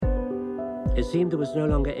It seemed there was no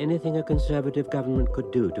longer anything a Conservative government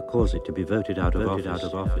could do to cause it to be voted out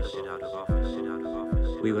of office.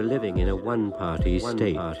 We were living in a one-party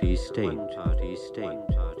state.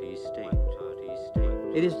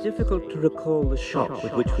 It is difficult to recall the shock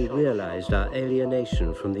with which we realized our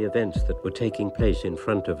alienation from the events that were taking place in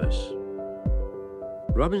front of us.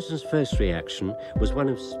 Robinson's first reaction was one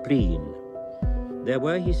of spleen. There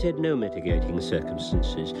were, he said, no mitigating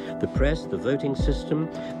circumstances. The press, the voting system,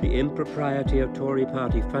 the impropriety of Tory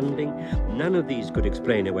party funding, none of these could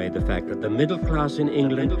explain away the fact that the middle class in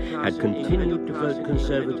England had continued to vote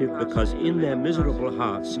Conservative because in their miserable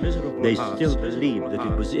hearts they still believed that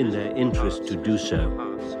it was in their interest to do so.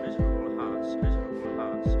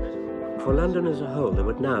 For London as a whole, there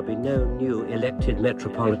would now be no new elected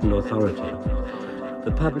metropolitan authority.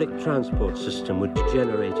 The public transport system would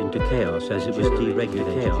degenerate into chaos as it was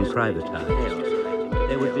deregulated and privatised.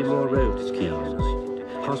 There would be more road schemes.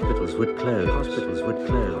 Hospitals would close.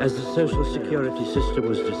 As the social security system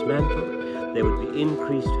was dismantled, there would be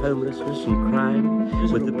increased homelessness and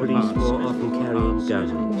crime, with the police more often carrying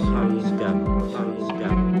guns.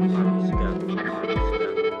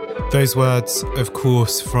 Those words, of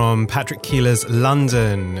course, from Patrick Keeler's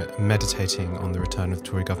London, meditating on the return of the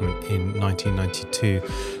Tory government in 1992.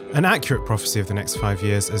 An accurate prophecy of the next 5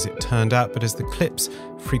 years, as it turned out, but as the clip's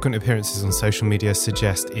frequent appearances on social media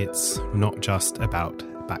suggest, it's not just about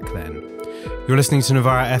back then. You're listening to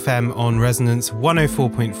Novara FM on Resonance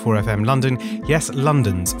 104.4 FM London. Yes,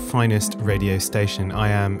 London's finest radio station. I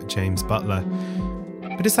am James Butler.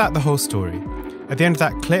 But is that the whole story? At the end of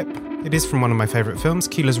that clip, it is from one of my favourite films.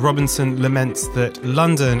 Keeler's Robinson laments that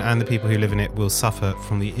London and the people who live in it will suffer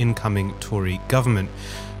from the incoming Tory government.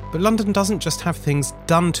 But London doesn't just have things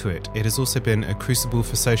done to it. It has also been a crucible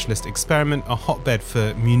for socialist experiment, a hotbed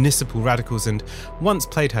for municipal radicals, and once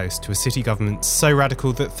played host to a city government so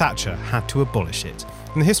radical that Thatcher had to abolish it.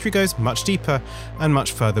 And the history goes much deeper and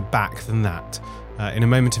much further back than that. In a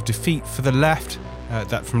moment of defeat for the left,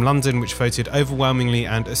 that from London, which voted overwhelmingly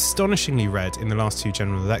and astonishingly red in the last two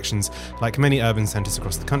general elections, like many urban centres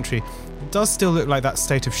across the country, it does still look like that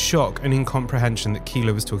state of shock and incomprehension that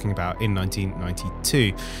Keeler was talking about in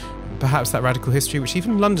 1992. Perhaps that radical history, which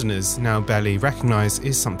even Londoners now barely recognise,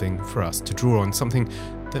 is something for us to draw on, something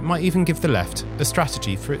that might even give the left a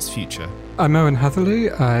strategy for its future. I'm Owen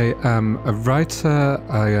Hatherley. I am a writer.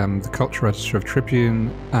 I am the culture editor of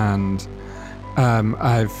Tribune, and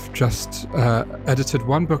I've just edited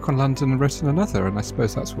one book on London and written another, and I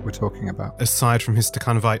suppose that's what we're talking about. Aside from his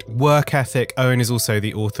Stakhanovite work ethic, Owen is also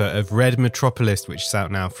the author of Red Metropolis, which is out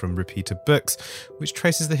now from Repeater Books, which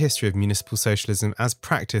traces the history of municipal socialism as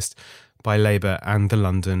practiced by Labour and the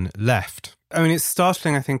London left. I mean, it's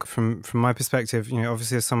startling, I think, from my perspective,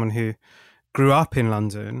 obviously as someone who grew up in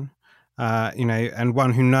London, and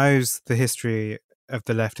one who knows the history of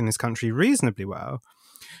the left in this country reasonably well.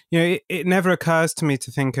 It never occurs to me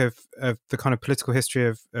to think of the kind of political history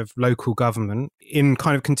of local government in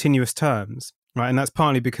kind of continuous terms, right? And that's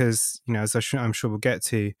partly because, as I'm sure we'll get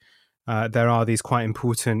to, there are these quite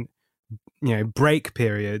important, break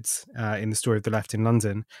periods in the story of the left in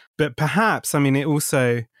London. But perhaps, it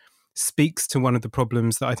also speaks to one of the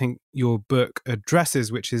problems that I think your book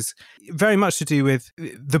addresses, which is very much to do with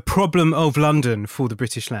the problem of London for the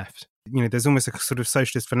British left. There's almost a sort of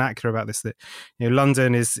socialist vernacular about this, that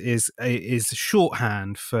London is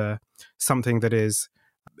shorthand for something that is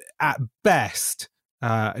at best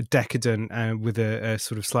decadent and with a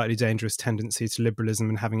sort of slightly dangerous tendency to liberalism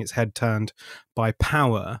and having its head turned by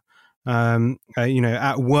power.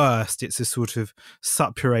 At worst, it's a sort of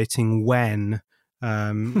suppurating wen,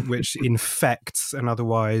 which infects an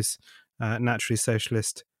otherwise naturally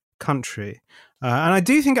socialist country. And I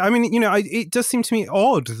do think, it does seem to me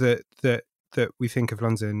odd that we think of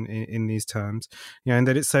London in these terms, and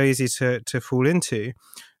that it's so easy to fall into.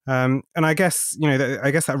 And I guess,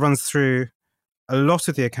 that runs through a lot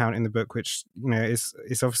of the account in the book, which,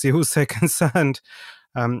 is obviously also concerned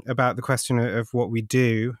about the question of what we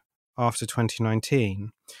do after 2019.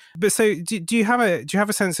 But so do you have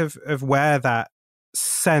a sense of where that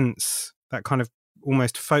sense, that kind of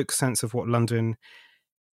almost folk sense of what London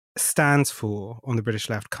stands for on the British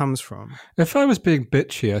left comes from? If I was being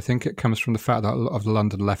bitchy, I think it comes from the fact that a lot of the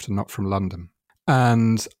London left are not from London.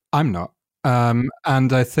 And I'm not.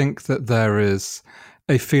 And I think that there is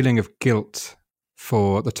a feeling of guilt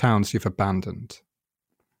for the towns you've abandoned.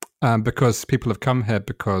 Because people have come here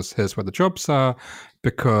because here's where the jobs are,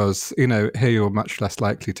 because, here you're much less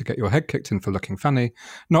likely to get your head kicked in for looking funny.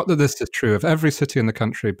 Not that this is true of every city in the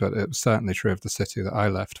country, but it was certainly true of the city that I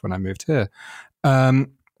left when I moved here. I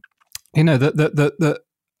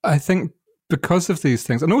think because of these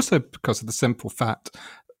things, and also because of the simple fact,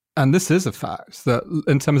 and this is a fact, that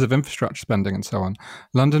in terms of infrastructure spending and so on,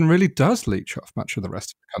 London really does leech off much of the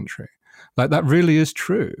rest of the country. Like, that really is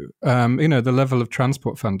true. The level of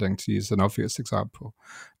transport funding, to use an obvious example,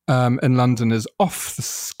 in London is off the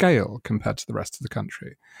scale compared to the rest of the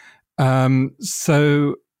country.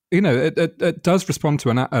 It does respond to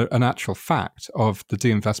an actual fact of the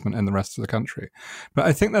de-investment in the rest of the country. But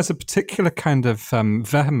I think there's a particular kind of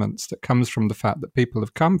vehemence that comes from the fact that people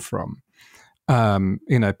have come from,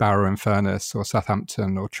 Barrow-in-Furness or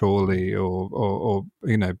Southampton or Chorley or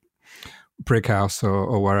Brighouse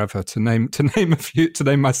or wherever, to name a few, to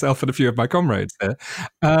name myself and a few of my comrades here,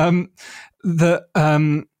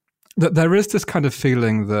 that there is this kind of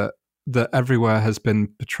feeling that everywhere has been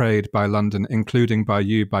betrayed by London, including by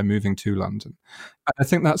you, by moving to London. And I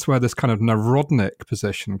think that's where this kind of Narodnik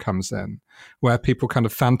position comes in, where people kind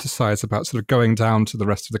of fantasize about sort of going down to the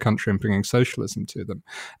rest of the country and bringing socialism to them.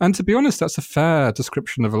 And to be honest, that's a fair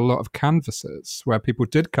description of a lot of canvases where people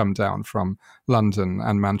did come down from London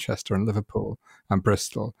and Manchester and Liverpool and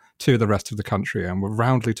Bristol to the rest of the country and were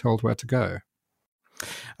roundly told where to go.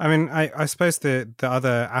 I mean, I suppose the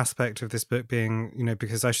other aspect of this book being,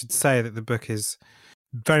 because I should say that the book is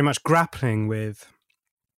very much grappling with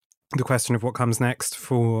the question of what comes next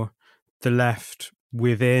for the left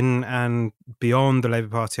within and beyond the Labour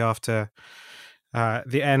Party after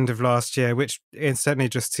the end of last year, which incidentally,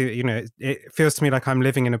 just to, it feels to me like I'm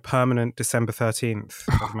living in a permanent December 13th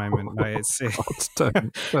at the moment. Like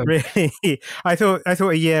don't. Really, I thought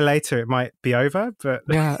a year later it might be over, but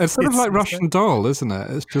yeah, it's sort of like Russian doll, isn't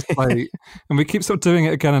it? It's just like, and we keep sort of doing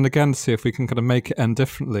it again and again to see if we can kind of make it end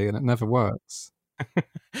differently, and it never works.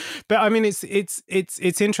 But I mean,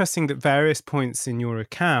 it's interesting that various points in your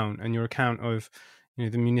account and your account of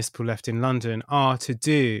the municipal left in London are to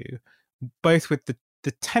do both with the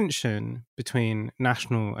tension between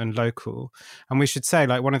national and local. And we should say,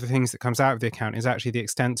 like, one of the things that comes out of the account is actually the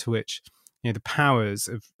extent to which the powers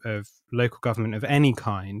of local government of any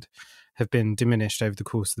kind have been diminished over the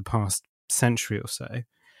course of the past century or so.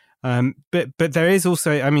 But there is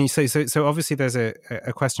also, I mean, so obviously there's a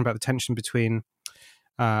question about the tension between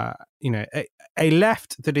a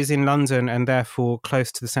left that is in London and therefore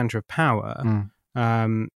close to the centre of power,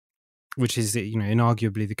 which is,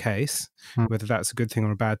 inarguably the case. Whether that's a good thing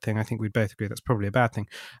or a bad thing, I think we'd both agree that's probably a bad thing.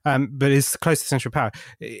 But it's close to the centre of power.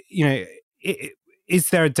 Is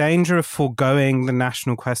there a danger of foregoing the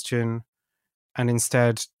national question and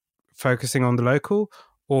instead focusing on the local?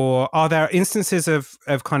 Or are there instances of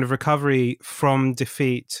kind of recovery from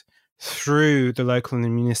defeat through the local and the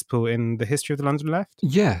municipal in the history of the London left?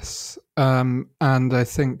 Yes. And I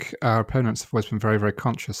think our opponents have always been very, very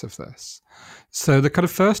conscious of this. So the kind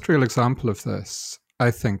of first real example of this, I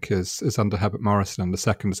think, is under Herbert Morrison, and the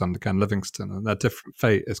second is under Ken Livingstone, and their different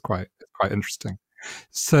fate is quite interesting.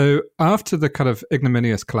 So after the kind of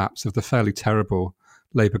ignominious collapse of the fairly terrible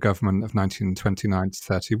Labour government of 1929 to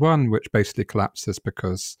 31, which basically collapses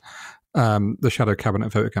because the shadow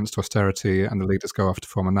cabinet vote against austerity and the leaders go off to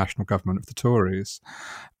form a national government of the Tories,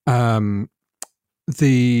 the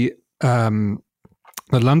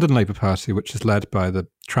London Labour Party, which is led by the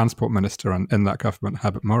transport minister in that government,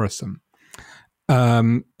 Herbert Morrison,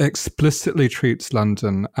 explicitly treats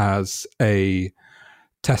London as a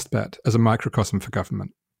testbed, as a microcosm for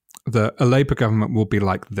government, that a Labour government will be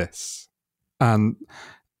like this. And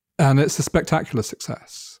it's a spectacular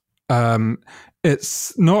success.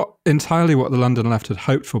 It's not entirely what the London left had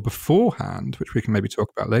hoped for beforehand, which we can maybe talk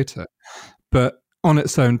about later, but on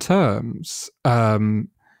its own terms,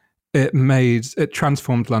 it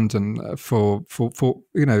transformed London for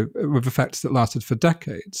with effects that lasted for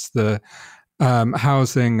decades. The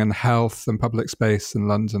housing and health and public space in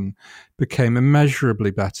London became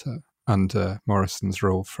immeasurably better under Morrison's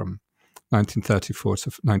rule from 1934 to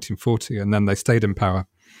 1940, and then they stayed in power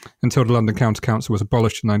until the London County Council was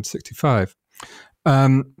abolished in 1965.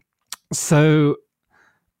 That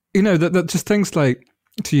just things like,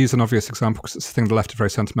 to use an obvious example, because it's a thing the left are very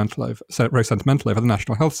sentimental over, the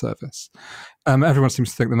National Health Service. Everyone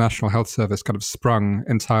seems to think the National Health Service kind of sprung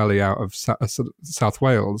entirely out of South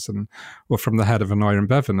Wales or from the head of Honoria and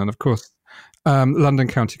Bevan. And of course, London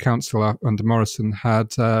County Council under Morrison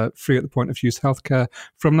had free at the point of use healthcare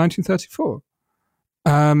from 1934.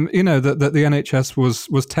 That the NHS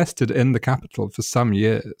was tested in the capital for some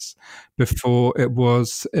years before it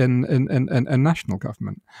was in national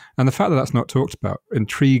government, and the fact that that's not talked about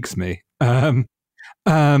intrigues me.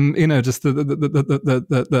 Just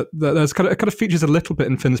there's it kind of features a little bit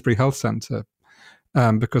in Finsbury Health Centre,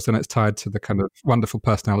 because then it's tied to the kind of wonderful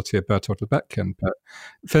personality of Bertolt Lebetkin. But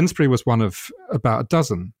Finsbury was one of about a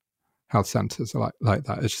dozen health centres like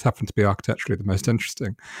that. It just happened to be architecturally the most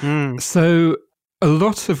interesting. So a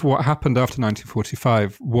lot of what happened after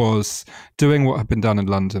 1945 was doing what had been done in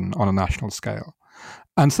London on a national scale.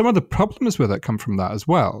 And some of the problems with it come from that as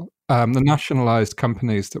well. The nationalised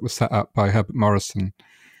companies that were set up by Herbert Morrison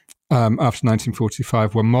after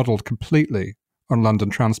 1945 were modelled completely on London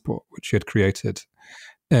Transport, which he had created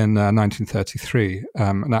in 1933.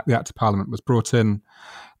 And the Act of Parliament was brought in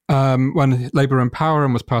when Labour in power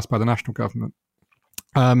and was passed by the national government.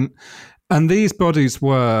 And these bodies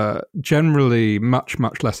were generally much,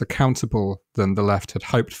 much less accountable than the left had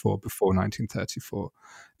hoped for before 1934.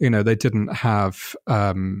 They didn't have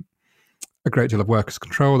a great deal of workers'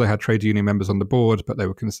 control. They had trade union members on the board, but they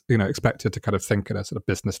were, expected to kind of think in a sort of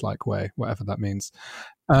business-like way, whatever that means.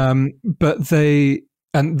 But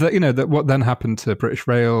that what then happened to British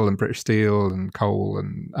Rail and British Steel and coal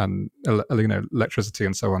and electricity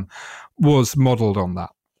and so on was modelled on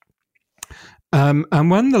that. And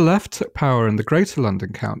when the left took power in the Greater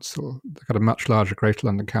London Council, the kind of much larger Greater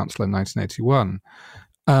London Council in 1981,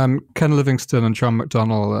 Ken Livingstone and John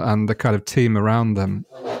McDonnell and the kind of team around them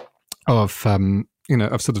of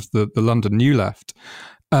sort of the London New Left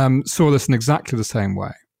saw this in exactly the same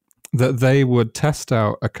way, that they would test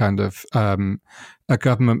out a kind of a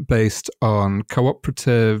government based on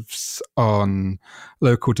cooperatives, on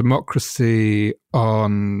local democracy,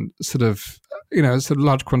 on sort of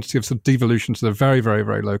large quantity of sort of devolution to the very, very,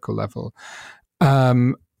 very local level,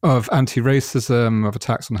 of anti-racism, of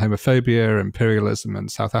attacks on homophobia, imperialism in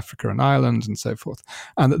South Africa and Ireland, and so forth.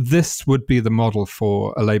 And that this would be the model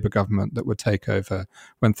for a Labour government that would take over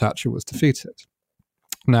when Thatcher was defeated.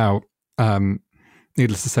 Now,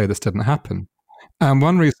 needless to say, this didn't happen. And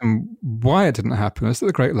one reason why it didn't happen is that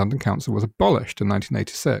the Great London Council was abolished in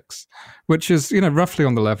 1986, which is, roughly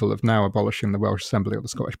on the level of now abolishing the Welsh Assembly or the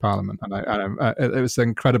Scottish Parliament. And it was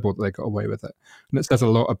incredible that they got away with it. And it says a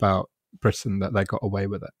lot about Britain that they got away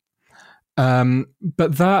with it.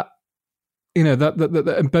 But that,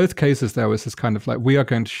 that in both cases, there was this kind of like, we are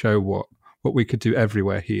going to show what we could do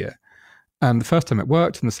everywhere here. And the first time it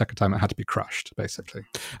worked, and the second time it had to be crushed, basically.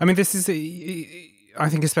 I mean, this is, I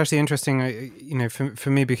think, especially interesting, for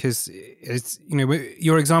me, because it's,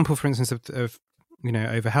 your example, for instance, of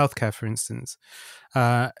over healthcare, for instance,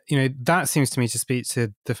 that seems to me to speak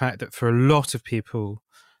to the fact that for a lot of people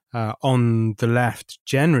on the left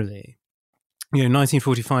generally,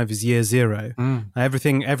 1945 is year zero.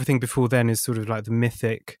 Everything before then is sort of like the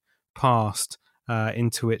mythic past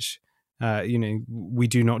into which we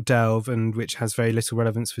do not delve, and which has very little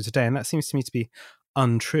relevance for today. And that seems to me to be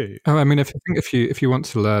untrue. Oh, I mean, if you want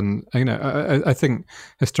to learn, I think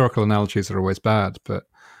historical analogies are always bad, but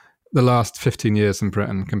the last 15 years in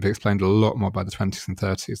Britain can be explained a lot more by the 20s and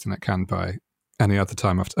 30s than it can by any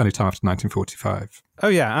time after 1945. Oh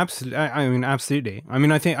yeah, absolutely. I mean, absolutely. I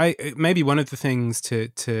mean, I think maybe one of the things to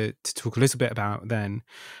talk a little bit about then,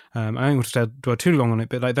 I don't want to dwell too long on it,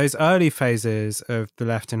 but like those early phases of the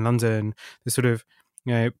left in London, the sort of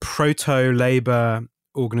proto-Labour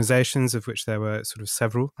organisations, of which there were sort of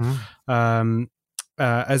several,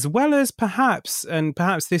 as well as perhaps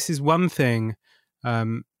this is one thing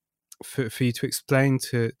for you to explain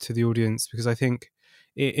to the audience, because I think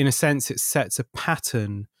in a sense it sets a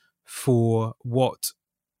pattern for what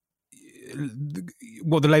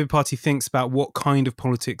the Labour Party thinks about what kind of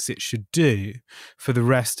politics it should do for the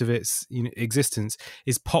rest of its existence,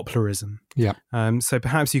 is popularism. Yeah. So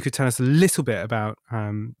perhaps you could tell us a little bit about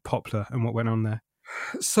Poplar and what went on there.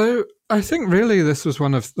 So I think really this was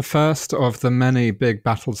one of the first of the many big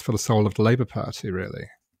battles for the soul of the Labour Party, really.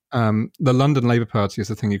 The London Labour Party is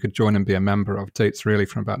a thing you could join and be a member of, dates really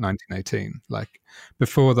from about 1918. Like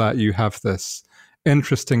before that, you have this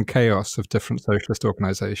interesting chaos of different socialist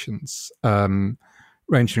organisations,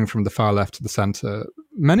 ranging from the far left to the centre,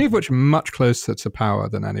 many of which are much closer to power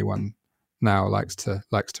than anyone now likes to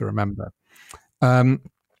remember. And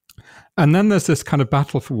then there's this kind of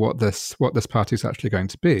battle for what this party is actually going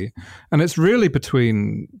to be, and it's really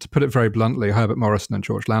between, to put it very bluntly, Herbert Morrison and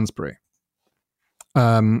George Lansbury.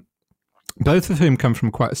 Both of whom come from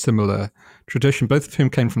quite a similar tradition, both of whom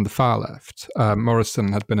came from the far left.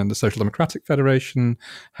 Morrison had been in the Social Democratic Federation,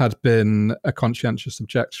 had been a conscientious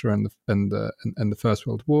objector in the First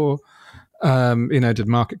World War, did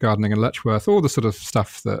market gardening in Letchworth, all the sort of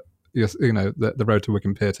stuff that the road to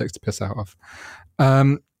Wigan Pier takes the piss out of.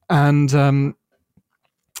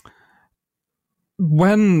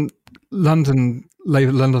 When London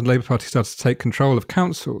Labour Party started to take control of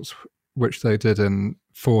councils, which they did in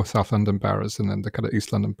 4 South London boroughs and then the kind of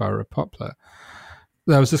East London borough of Poplar,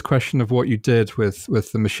 there was this question of what you did with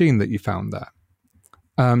the machine that you found there.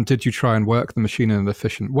 Did you try and work the machine in an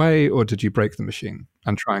efficient way, or did you break the machine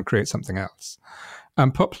and try and create something else?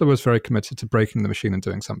 And Poplar was very committed to breaking the machine and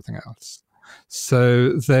doing something else.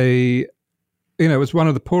 So they, it was one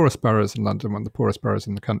of the poorest boroughs in London, one of the poorest boroughs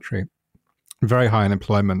in the country, very high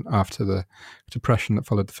unemployment after the depression that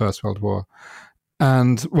followed the First World War.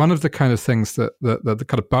 And one of the kind of things that the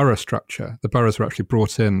kind of borough structure, the boroughs were actually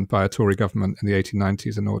brought in by a Tory government in the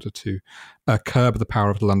 1890s in order to curb the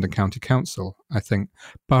power of the London County Council. I think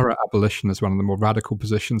borough abolition is one of the more radical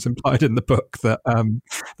positions implied in the book that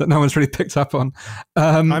that no one's really picked up on.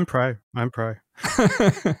 I'm pro.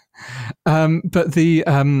 But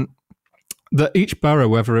that each borough,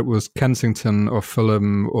 whether it was Kensington or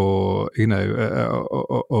Fulham or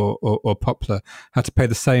or Poplar, had to pay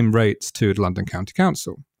the same rates to the London County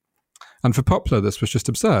Council. And for Poplar, this was just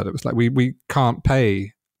absurd. It was like we can't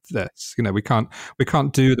pay this. We can't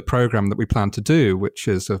do the program that we plan to do, which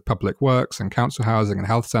is of public works and council housing and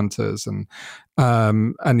health centres and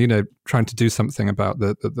trying to do something about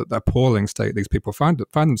the appalling state these people find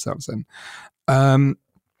themselves in,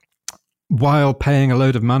 while paying a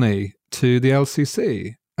load of money to the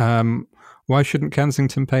LCC. Why shouldn't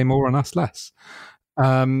Kensington pay more and us less?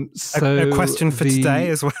 So a question for today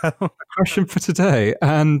as well. A question for today.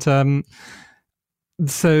 And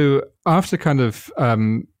so after kind of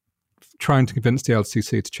trying to convince the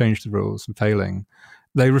LCC to change the rules and failing,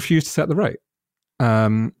 they refused to set the rate.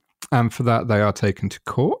 And for that, they are taken to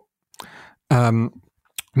court.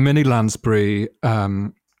 Minnie Lansbury,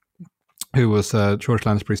 who was George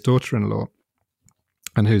Lansbury's daughter-in-law,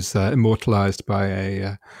 and who's immortalised by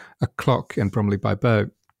a clock in Bromley by Bow,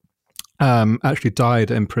 actually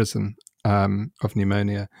died in prison of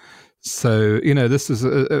pneumonia. So, this is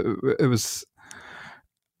it was,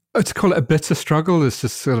 to call it a bitter struggle is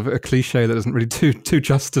just sort of a cliche that doesn't really do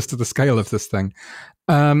justice to the scale of this thing.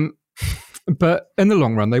 But in the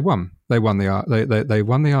long run, they won. They won the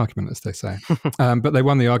argument, as they say. But they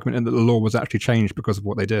won the argument in that the law was actually changed because of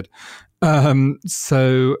what they did. But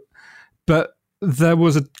there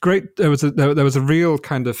was a real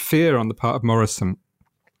kind of fear on the part of Morrison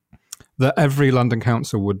that every London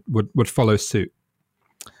council would follow suit.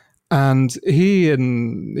 And he,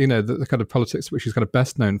 in the kind of politics which he's kind of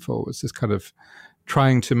best known for, was this kind of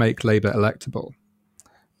trying to make Labour electable.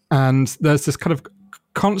 And there's this kind of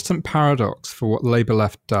constant paradox for what the Labour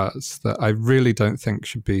left does that I really don't think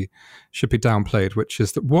should be downplayed, which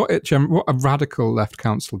is that what a radical left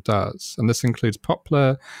council does, and this includes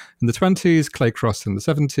Poplar in the 1920s, Claycross in the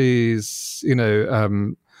 1970s,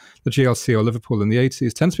 the GLC or Liverpool in the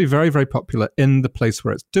 1980s, tends to be very, very popular in the place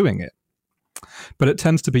where it's doing it. But it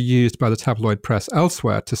tends to be used by the tabloid press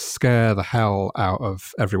elsewhere to scare the hell out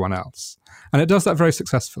of everyone else. And it does that very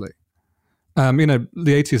successfully. The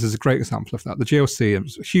 80s is a great example of that. The GLC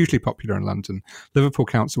was hugely popular in London. Liverpool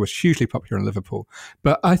Council was hugely popular in Liverpool.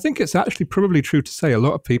 But I think it's actually probably true to say a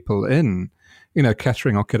lot of people in,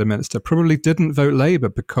 Kettering or Kidderminster probably didn't vote Labour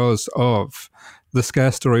because of the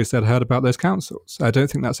scare stories they'd heard about those councils. I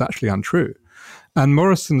don't think that's actually untrue. And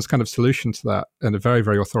Morrison's kind of solution to that in a very,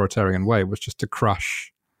 very authoritarian way was just to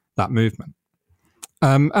crush that movement.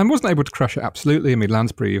 And wasn't able to crush it absolutely. I mean,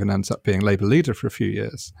 Lansbury even ends up being Labour leader for a few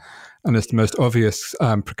years, and is the most obvious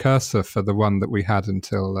precursor for the one that we had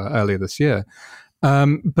until earlier this year.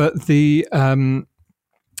 But he ends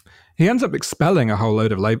up expelling a whole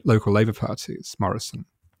load of local Labour parties, Morrison,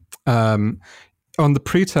 on the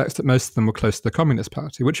pretext that most of them were close to the Communist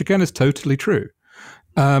Party, which again is totally true.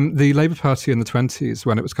 The Labour Party in the 1920s,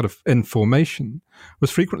 when it was kind of in formation,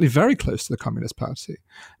 was frequently very close to the Communist Party.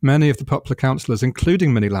 Many of the Poplar councillors,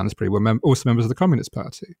 including Minnie Lansbury, were also members of the Communist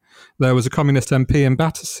Party. There was a Communist MP in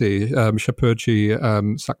Battersea, Shapurji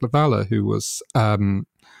Saklavala, who was a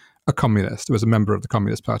communist, was a member of the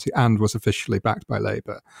Communist Party and was officially backed by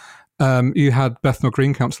Labour. You had Bethnal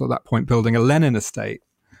Green Council at that point building a Lenin estate,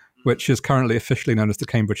 which is currently officially known as the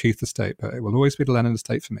Cambridge Heath Estate, but it will always be the Lenin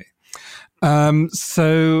Estate for me.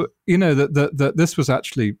 So, that this was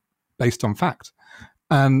actually based on fact.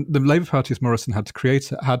 And the Labour Party, as Morrison had to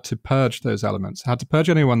create it, had to purge those elements. It had to purge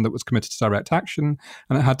anyone that was committed to direct action,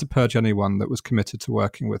 and it had to purge anyone that was committed to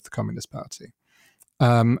working with the Communist Party.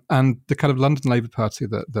 And the kind of London Labour Party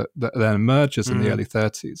that then emerges in the early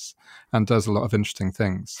 30s and does a lot of interesting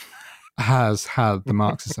things has had the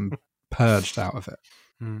Marxism purged out of it.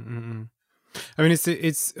 Mm-mm. I mean,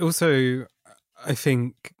 it's also, I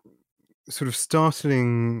think, sort of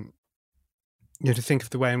startling, to think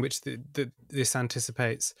of the way in which this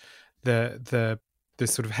anticipates the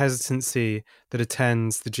sort of hesitancy that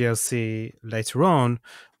attends the GLC later on,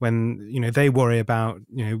 when they worry about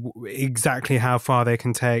exactly how far they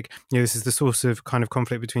can take. This is the source of kind of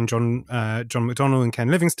conflict between John McDonnell and Ken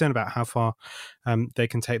Livingstone about how far they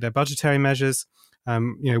can take their budgetary measures.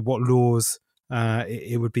 What laws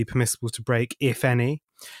it would be permissible to break, if any.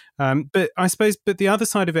 But I suppose, the other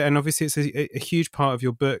side of it, and obviously it's a huge part of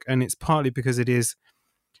your book, and it's partly because it is,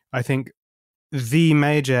 I think, the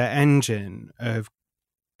major engine of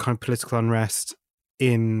kind of political unrest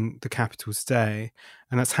in the capital today,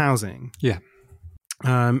 and that's housing. Yeah.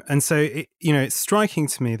 And so it's striking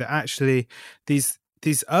to me that actually these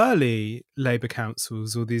early Labour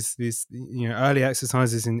councils, or these early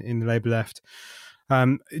exercises in the Labour left,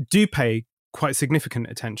 do pay quite significant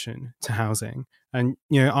attention to housing. And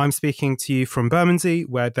I'm speaking to you from Bermondsey,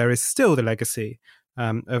 where there is still the legacy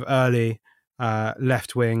of early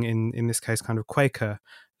left wing, in this case, kind of Quaker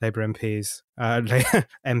Labour MPs,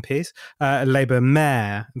 Labour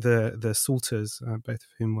mayor, the Salters, both of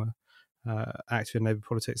whom were active in Labour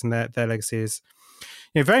politics, and their legacy is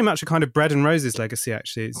very much a kind of bread and roses legacy.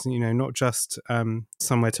 Actually, it's not just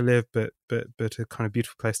somewhere to live, but a kind of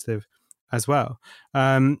beautiful place to live as well.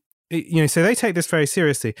 So they take this very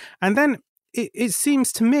seriously, and then it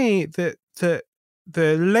seems to me that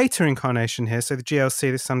the later incarnation here, so the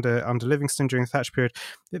GLC, this under Livingstone during the Thatcher period,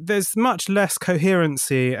 there's much less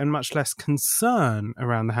coherency and much less concern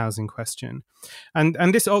around the housing question,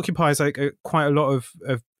 and this occupies quite a lot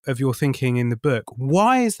of your thinking in the book.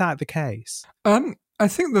 Why is that the case? I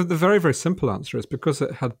think the very, very simple answer is because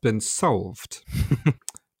it had been solved.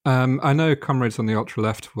 I know comrades on the ultra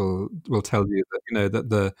left will tell you that that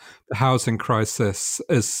the housing crisis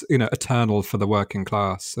is eternal for the working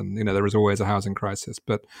class, and there is always a housing crisis.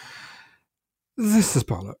 But this is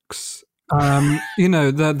bollocks.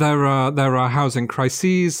 There are housing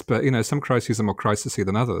crises, but some crises are more crisisy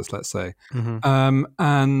than others. Let's say,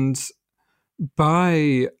 and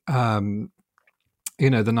by the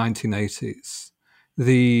 1980s.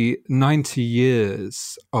 The 90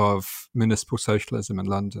 years of municipal socialism in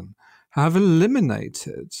London have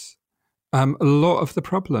eliminated a lot of the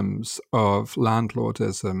problems of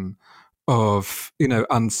landlordism, of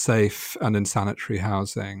unsafe and insanitary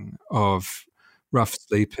housing, of rough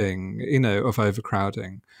sleeping, of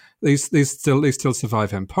overcrowding. These still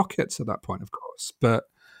survive in pockets at that point, of course, but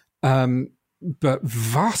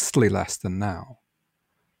vastly less than now,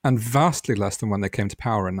 and vastly less than when they came to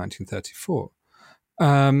power in 1934.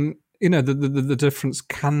 The difference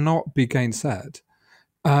cannot be gainsaid.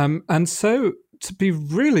 And so, to be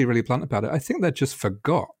really, really blunt about it, I think they just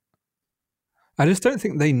forgot. I just don't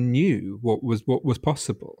think they knew what was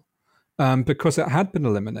possible, because it had been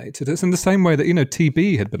eliminated. It's in the same way that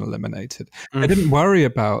TB had been eliminated. They didn't worry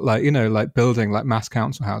about building mass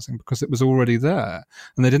council housing because it was already there,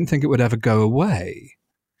 and they didn't think it would ever go away.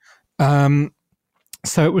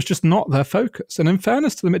 So it was just not their focus. And in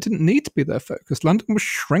fairness to them, it didn't need to be their focus. London was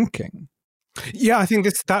shrinking. Yeah, I think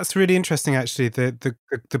that's really interesting, actually,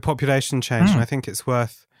 the population change. And I think it's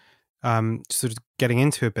worth sort of getting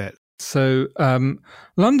into a bit. So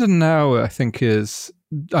London now, I think, is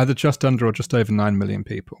either just under or just over 9 million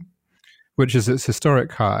people, which is its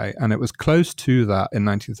historic high. And it was close to that in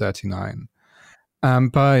 1939.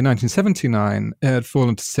 By 1979, it had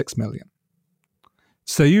fallen to 6 million.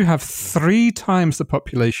 So you have 3 times the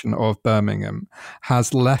population of Birmingham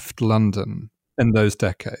has left London in those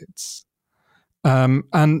decades.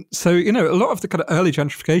 And so, a lot of the kind of early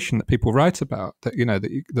gentrification that people write about,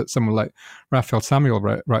 that someone like Raphael Samuel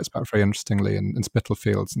writes about very interestingly in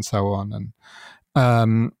Spitalfields and so on,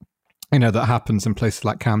 and that happens in places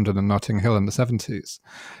like Camden and Notting Hill in the 70s.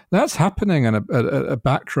 That's happening in a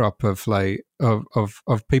backdrop of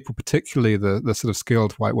people, particularly the sort of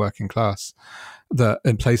skilled white working class, that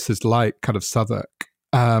in places like kind of Southwark,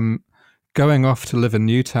 going off to live in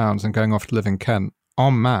new towns and going off to live in Kent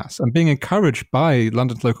en masse, and being encouraged by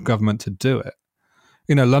London's local government to do it.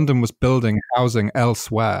 London was building housing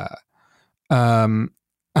elsewhere, and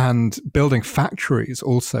building factories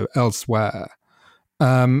also elsewhere.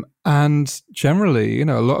 And generally,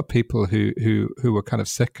 a lot of people who were kind of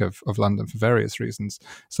sick of London for various reasons,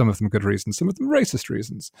 some of them good reasons, some of them racist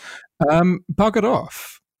reasons, buggered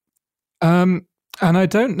off. And I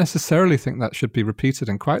don't necessarily think that should be repeated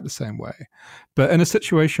in quite the same way. But in a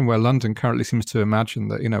situation where London currently seems to imagine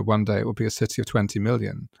that, one day it will be a city of 20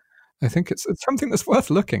 million, I think it's something that's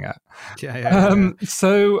worth looking at. Yeah.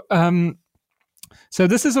 So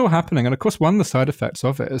this is all happening. And of course, one of the side effects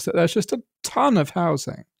of it is that there's just a ton of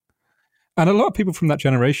housing. And a lot of people from that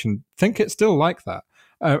generation think it's still like that.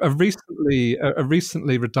 a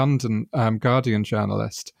recently redundant Guardian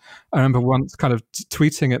journalist, I remember once kind of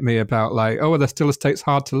tweeting at me about like, oh, well, there's still estates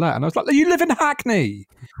hard to let. And I was like, you live in Hackney.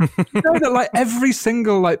 You know that like every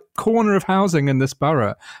single like corner of housing in this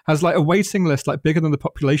borough has like a waiting list like bigger than the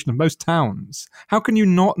population of most towns. How can you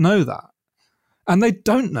not know that? And they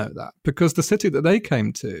don't know that because the city that they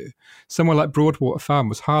came to, somewhere like Broadwater Farm,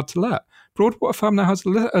 was hard to let. Broadwater Farm now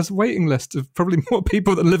has a waiting list of probably more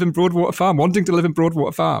people that live in Broadwater Farm, wanting to live in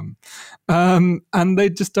Broadwater Farm. And they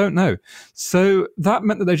just don't know. So that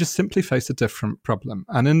meant that they just simply faced a different problem.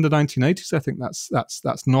 And in the 1980s, I think that's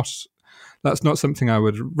not something I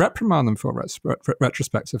would reprimand them for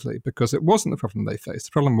retrospectively, because it wasn't the problem they faced.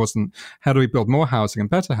 The problem wasn't how do we build more housing and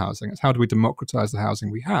better housing. It's how do we democratize the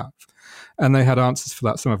housing we have. And they had answers for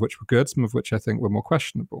that, some of which were good, some of which I think were more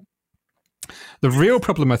questionable. The real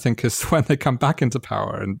problem, I think, is when they come back into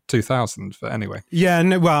power in 2000. But anyway. Yeah,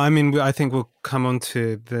 no, well, I mean, I think we'll come on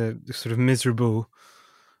to the sort of miserable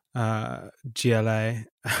GLA,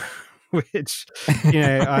 which, you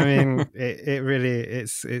know, I mean, it really it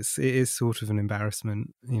is sort of an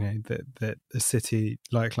embarrassment, you know, that a city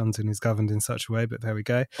like London is governed in such a way. But there we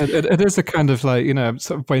go. It is a kind of like, you know,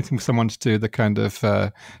 sort of waiting for someone to do the kind of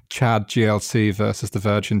Chad GLC versus the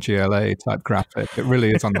Virgin GLA type graphic. It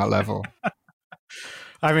really is on that level.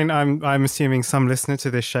 I mean, I'm assuming some listener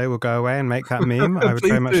to this show will go away and make that meme. I would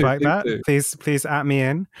very much like that. Please at me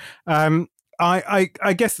in. I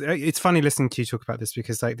guess it's funny listening to you talk about this,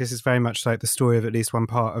 because like this is very much like the story of at least one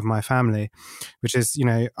part of my family, which is, you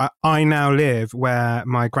know, I now live where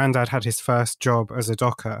my granddad had his first job as a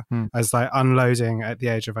docker, as like unloading at the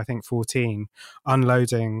age of, I think, 14,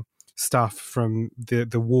 unloading stuff from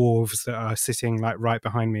the wharves that are sitting like right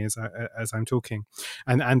behind me as I'm talking,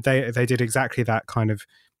 and they did exactly that kind of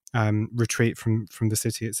retreat from the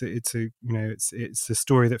city. It's a you know it's a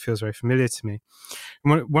story that feels very familiar to me.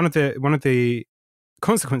 One of the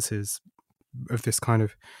consequences of this kind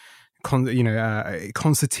of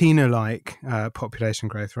concertina-like population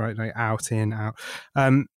growth, right? Like out in out.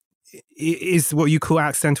 Is what you call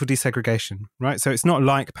accidental desegregation, right? So it's not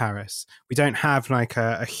like Paris. We don't have like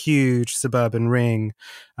a huge suburban ring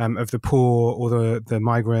of the poor or the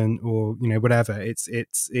migrant or, you know, whatever. It's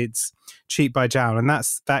cheap by jowl, and that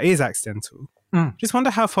is accidental. Just wonder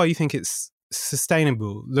how far you think it's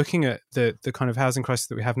sustainable, looking at the kind of housing crisis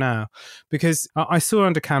that we have now, because I saw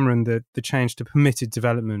under Cameron the change to permitted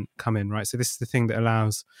development come in, right? So this is the thing that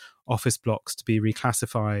allows office blocks to be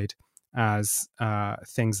reclassified as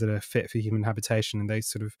things that are fit for human habitation, and they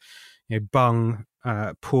sort of, you know, bung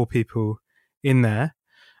poor people in there.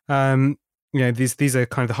 You know, these are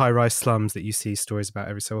kind of the high-rise slums that you see stories about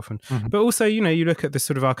every so often. But also, you know, you look at the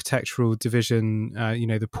sort of architectural division, you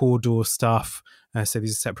know, the pour door stuff. So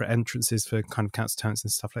these are separate entrances for kind of council tenants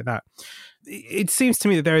and stuff like that. It seems to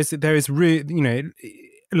me that there is you know,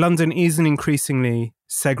 London is an increasingly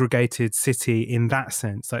segregated city in that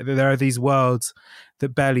sense. Like there are these worlds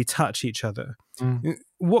that barely touch each other.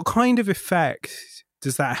 What kind of effect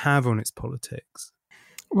does that have on its politics?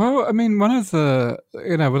 Well, I mean, one of the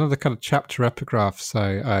kind of chapter epigraphs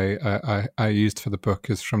I used for the book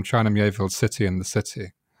is from China Miéville's City in the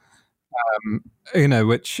City, you know,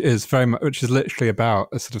 which is literally about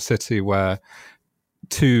a sort of city where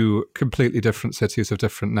two completely different cities of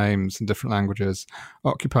different names and different languages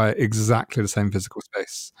occupy exactly the same physical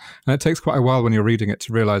space. And it takes quite a while when you're reading it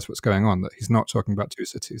to realize what's going on, that he's not talking about two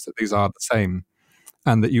cities, that these are the same,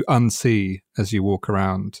 and that you unsee as you walk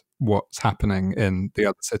around what's happening in the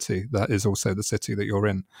other city that is also the city that you're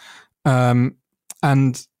in.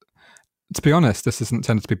 And to be honest, this isn't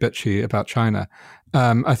intended to be bitchy about China.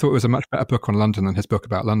 I thought it was a much better book on London than his book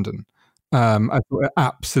about London. I thought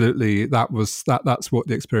absolutely that's what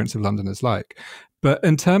the experience of London is like. But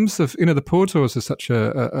in terms of, you know, the pour doors is such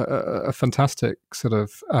a fantastic sort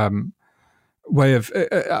of way of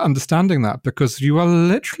understanding that, because you are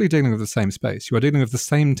literally dealing with the same space. You are dealing with the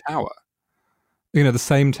same tower. You know, the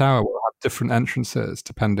same tower will have different entrances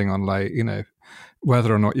depending on, like, you know,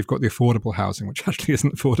 whether or not you've got the affordable housing, which actually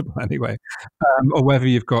isn't affordable anyway, or whether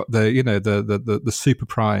you've got the, you know, the super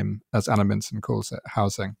prime, as Anna Minson calls it,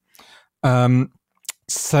 housing.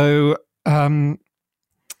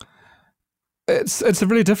 It's a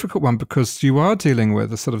really difficult one, because you are dealing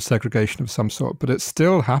with a sort of segregation of some sort, but it's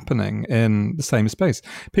still happening in the same space.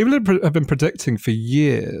 People have been predicting for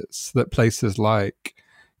years that places like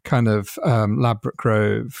kind of Ladbroke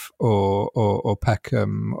Grove or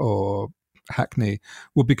Peckham or Hackney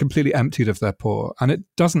will be completely emptied of their poor, and it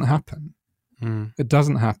doesn't happen. It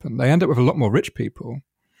doesn't happen. They end up with a lot more rich people,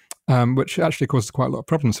 which actually causes quite a lot of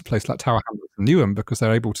problems for places like Tower Hamlets than Newham because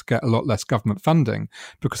they're able to get a lot less government funding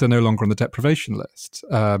because they're no longer on the deprivation list.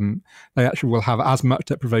 They actually will have as much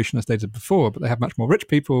deprivation as they did before, but they have much more rich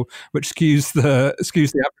people, which skews the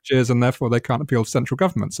averages, and therefore they can't appeal to central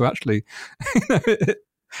government. So actually,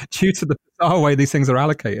 due to the bizarre way these things are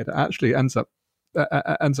allocated, it actually ends up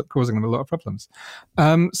causing them a lot of problems.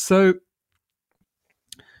 So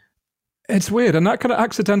it's weird, and that kind of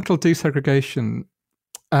accidental desegregation.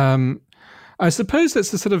 I suppose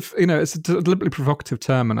it's a sort of, it's a deliberately provocative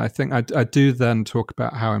term, and I think I do then talk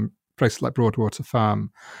about how in places like Broadwater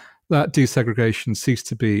Farm, that desegregation ceased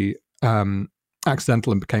to be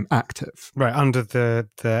accidental and became active. Right, under the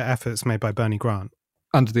efforts made by Bernie Grant.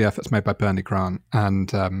 Under the efforts made by Bernie Grant.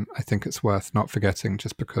 And I think it's worth not forgetting,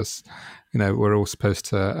 just because, we're all supposed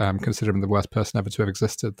to consider him the worst person ever to have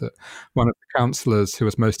existed, that one of the councillors who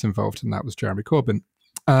was most involved in that was Jeremy Corbyn.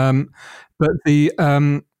 But the...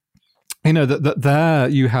 that there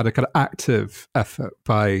you had a kind of active effort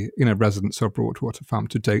by, residents of Broadwater Farm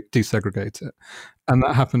to desegregate it. And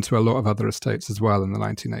that happened to a lot of other estates as well in the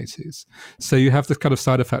 1980s. So you have this kind of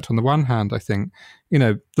side effect on the one hand, I think,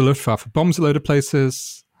 the Luftwaffe bombs a load of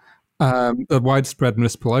places. The widespread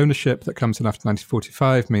municipal ownership that comes in after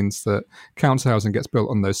 1945 means that council housing gets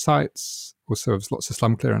built on those sites. Also, there's lots of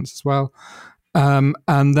slum clearance as well. And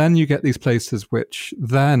then you get these places which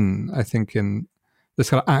then, I think, in this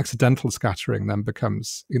kind of accidental scattering then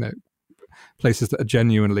becomes, places that are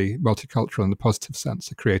genuinely multicultural in the positive sense,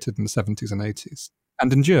 are created in the 70s and 80s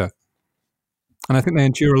and endure. And I think they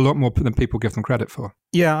endure a lot more than people give them credit for.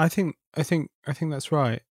 Yeah, I think that's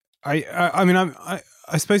right. I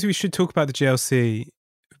suppose we should talk about the GLC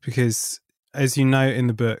because, as you note in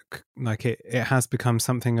the book, like it has become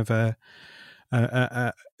something of a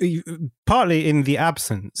partly in the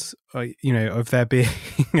absence, of there being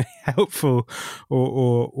a helpful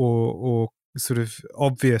or sort of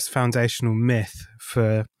obvious foundational myth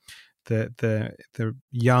for the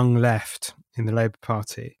young left in the Labour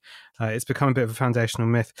Party. It's become a bit of a foundational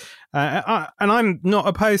myth, and I'm not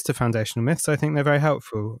opposed to foundational myths. I think they're very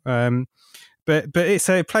helpful. But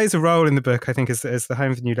it plays a role in the book, I think, as the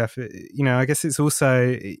home of the new left. I guess it's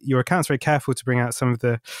also, your account's very careful to bring out some of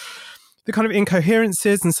the kind of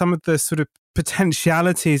incoherences and some of the sort of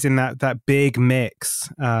potentialities in that big mix,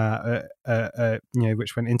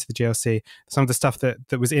 which went into the GLC. Some of the stuff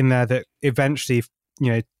that was in there that eventually,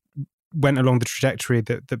 went along the trajectory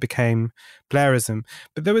that became Blairism.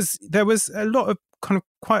 But there was a lot of kind of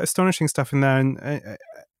quite astonishing stuff in there,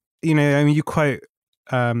 and you quote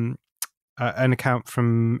an account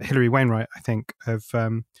from Hilary Wainwright, I think, of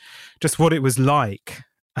just what it was like.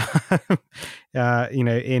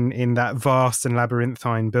 In that vast and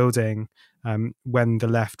labyrinthine building when the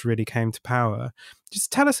left really came to power.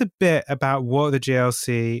 Just tell us a bit about what the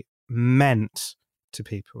GLC meant to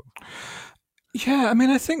people. Yeah,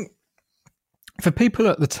 I think for people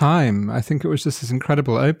at the time, I think it was just this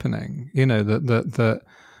incredible opening,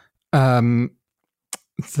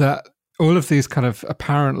 that all of these kind of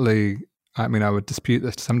apparently, I would dispute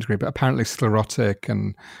this to some degree, but apparently sclerotic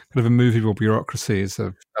and kind of immovable bureaucracies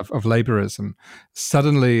of Labourism,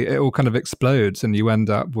 suddenly it all kind of explodes and you end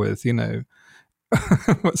up with,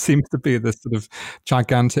 what seems to be this sort of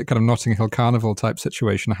gigantic kind of Notting Hill Carnival type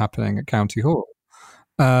situation happening at County Hall.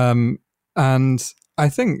 And I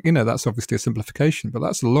think, that's obviously a simplification, but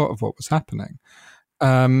that's a lot of what was happening.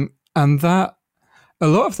 And that, a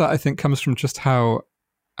lot of that, I think, comes from just how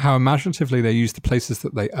imaginatively they used the places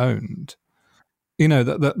that they owned.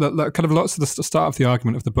 That kind of lots of the start of the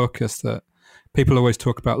argument of the book is that people always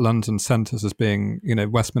talk about London centres as being,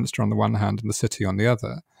 Westminster on the one hand and the city on the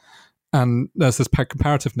other. And there's this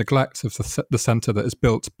comparative neglect of the centre that is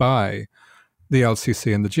built by the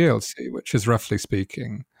LCC and the GLC, which is, roughly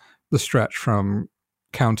speaking, the stretch from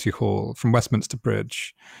County Hall, from Westminster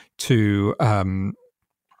Bridge to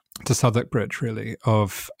Southwark Bridge, really,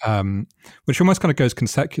 which almost kind of goes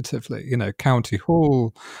consecutively. County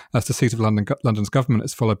Hall, as the seat of London's government,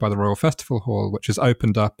 is followed by the Royal Festival Hall, which is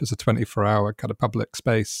opened up as a 24-hour kind of public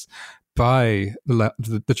space by the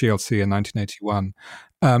GLC in 1981,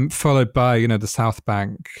 followed by, the South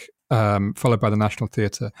Bank, followed by the National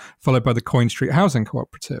Theatre, followed by the Coin Street Housing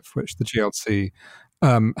Cooperative, which the GLC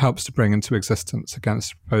helps to bring into existence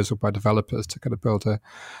against a proposal by developers to kind of build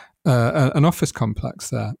an office complex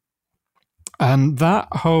there. And that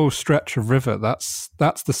whole stretch of river, that's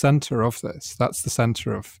the centre of this. That's the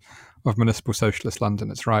centre of municipal socialist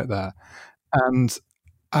London. It's right there. And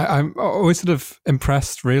I'm always sort of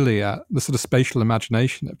impressed, really, at the sort of spatial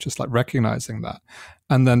imagination of just like recognising that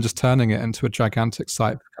and then just turning it into a gigantic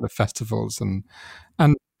site for kind of festivals and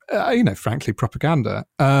frankly, propaganda.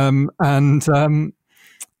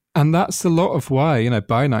 And that's a lot of why,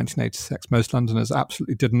 by 1986, most Londoners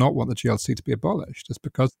absolutely did not want the GLC to be abolished. It's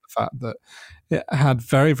because of the fact that it had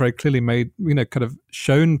very, very clearly made, kind of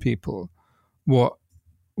shown people what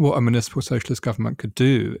a municipal socialist government could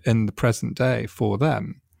do in the present day for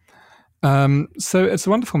them. So it's a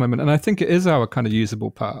wonderful moment. And I think it is our kind of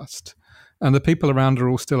usable past. And the people around are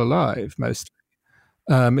all still alive, mostly.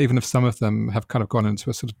 Even if some of them have kind of gone into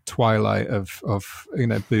a sort of twilight of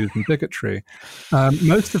booze and bigotry,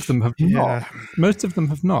 most of them have not. Most of them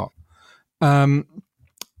have not. And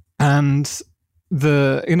a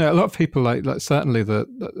lot of people like certainly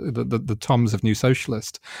the Toms of New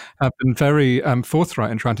Socialist have been very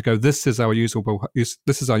forthright in trying to go, this is our usable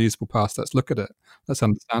past. Let's look at it. Let's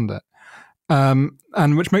understand it.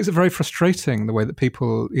 And which makes it very frustrating the way that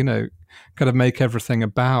people kind of make everything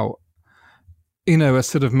about a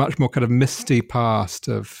sort of much more kind of misty past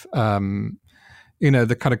of,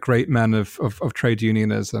 the kind of great men of trade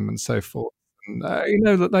unionism and so forth. And,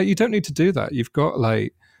 you don't need to do that. You've got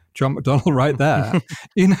like John McDonnell right there.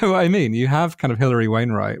 You know what I mean? You have kind of Hilary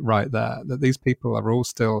Wainwright right there, that these people are all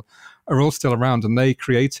still around, and they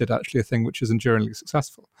created actually a thing which is enduringly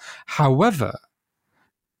successful. However,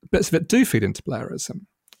 bits of it do feed into Blairism.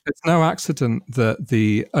 It's no accident that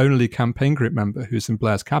the only campaign group member who's in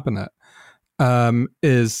Blair's cabinet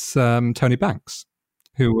is Tony Banks,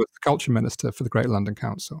 who was the culture minister for the Great London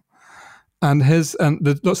Council. And lots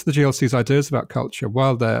of the GLC's ideas about culture,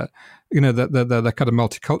 while they're kind of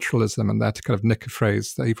multiculturalism, and they're to kind of nick a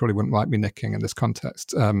phrase that he probably wouldn't like me nicking in this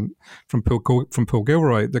context, from Paul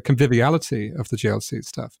Gilroy, the conviviality of the GLC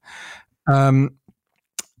stuff. That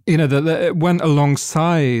it went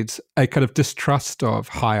alongside a kind of distrust of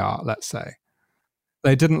high art, let's say.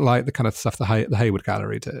 They didn't like the kind of stuff the Hayward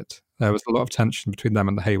Gallery did. There was a lot of tension between them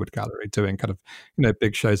and the Hayward Gallery doing kind of,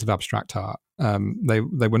 big shows of abstract art. They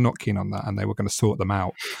were not keen on that, and they were going to sort them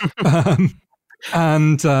out.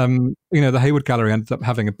 The Hayward Gallery ended up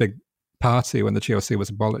having a big party when the GLC was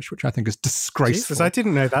abolished, which I think is disgraceful. Jesus, I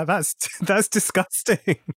didn't know that. That's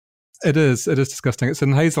disgusting. It is disgusting. It's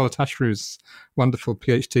in Hazel Atashru's wonderful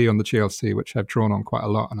PhD on the GLC, which I've drawn on quite a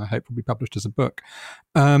lot, and I hope will be published as a book.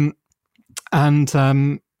 And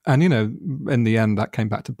in the end, that came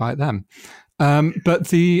back to bite them. But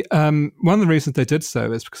the one of the reasons they did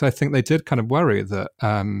so is because I think they did kind of worry that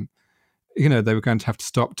they were going to have to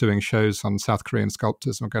stop doing shows on South Korean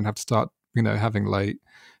sculptors, and we're going to have to start having like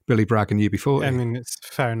Billy Bragg and UB40. I mean, it's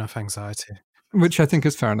fair enough anxiety, which I think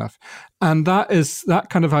is fair enough. And that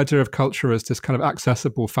kind of idea of culture as this kind of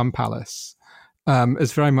accessible fun palace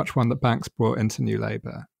is very much one that Banks brought into New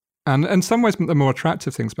Labour. And in some ways, the more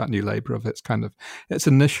attractive things about New Labour of its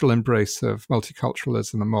initial embrace of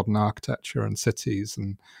multiculturalism and modern architecture and cities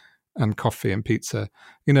and coffee and pizza,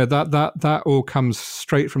 that all comes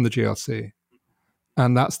straight from the GLC,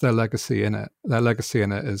 and that's their legacy in it. Their legacy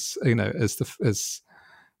in it is the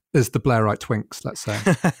Blairite twinks, let's say,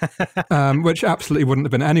 which absolutely wouldn't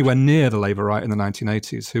have been anywhere near the Labour right in the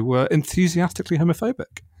 1980s, who were enthusiastically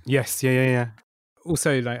homophobic. Yes, yeah.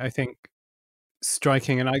 Also, I think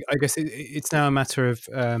striking, and I guess it's now a matter of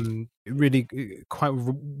really quite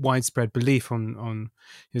widespread belief on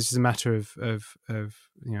it's just a matter of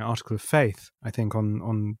article of faith, I think,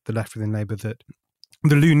 on the left within Labour, that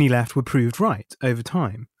the loony left were proved right over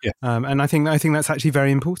time. Yeah. And I think that's actually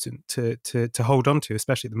very important to hold on to,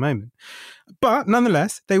 especially at the moment. But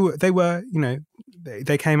nonetheless, they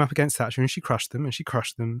came up against Thatcher, and she crushed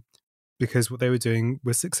them because what they were doing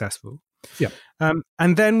was successful. Yeah.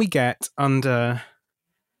 And then we get under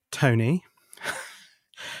Tony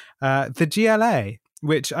the GLA,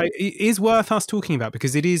 which is worth us talking about,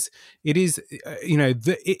 because it is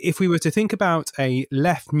if we were to think about a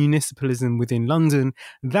left municipalism within London,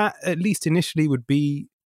 that at least initially would be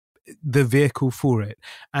the vehicle for it,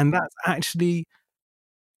 and that's actually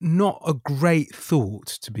not a great thought,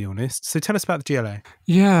 to be honest. So tell us about the GLA.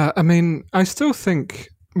 Yeah, I mean, I still think,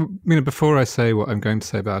 before I say what I'm going to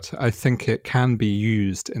say about it, I think it can be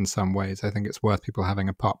used in some ways. I think it's worth people having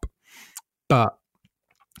a pop. But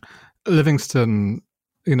Livingston,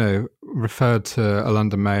 referred to a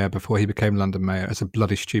London mayor before he became London mayor as a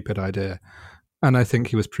bloody stupid idea. And I think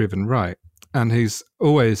he was proven right. And he's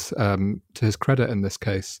always, to his credit in this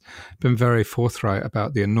case, been very forthright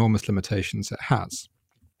about the enormous limitations it has.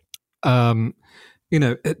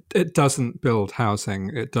 It doesn't build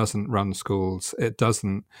housing, it doesn't run schools, it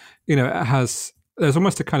doesn't, there's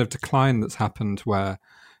almost a kind of decline that's happened where,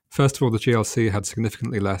 first of all, the GLC had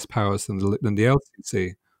significantly less powers than the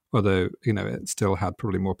LCC, although, it still had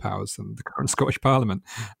probably more powers than the current Scottish Parliament.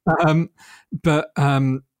 But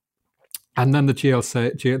And then the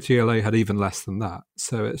GLA had even less than that.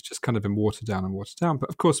 So it's just kind of been watered down and watered down. But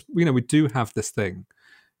of course, we do have this thing.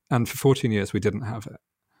 And for 14 years, we didn't have it.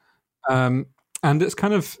 And it's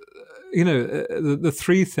kind of, the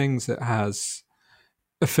three things it has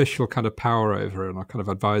official kind of power over in a kind of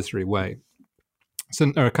advisory way. So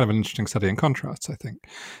are kind of an interesting study in contrasts, I think.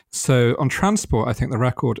 So on transport, I think the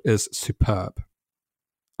record is superb.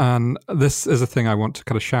 And this is a thing I want to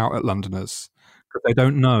kind of shout at Londoners because they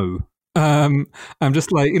don't know. I'm just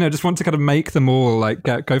just want to kind of make them all like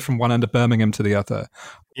go from one end of Birmingham to the other.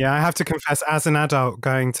 Yeah, I have to confess, as an adult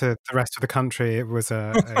going to the rest of the country, it was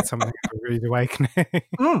something of a rude awakening.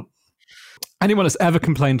 Anyone that's ever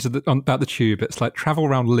complained about the tube, it's like travel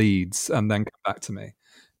around Leeds and then come back to me.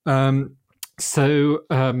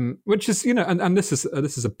 Which is, and this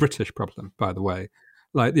is a British problem, by the way.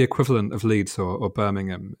 Like the equivalent of Leeds or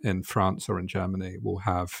Birmingham in France or in Germany will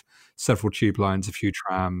have several tube lines, a few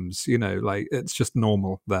trams, like it's just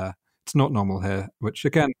normal there. It's not normal here, which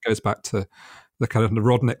again goes back to the kind of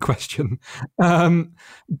Narodnik question. And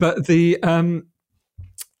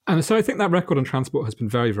so I think that record on transport has been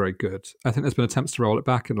very, very good. I think there's been attempts to roll it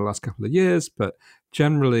back in the last couple of years, but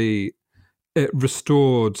generally it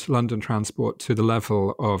restored London transport to the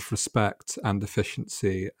level of respect and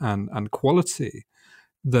efficiency and quality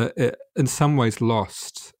that it in some ways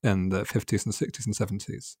lost in the 50s and 60s and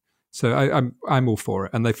 70s. So I'm all for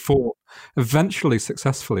it. And they fought eventually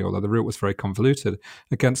successfully, although the route was very convoluted,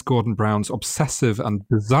 against Gordon Brown's obsessive and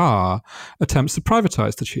bizarre attempts to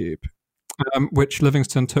privatise the tube, which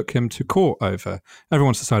Livingston took him to court over.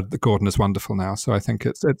 Everyone's decided that Gordon is wonderful now. So I think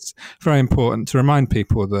it's very important to remind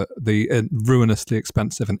people that the ruinously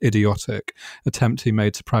expensive and idiotic attempt he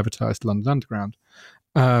made to privatise the London Underground,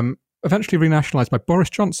 eventually renationalised by Boris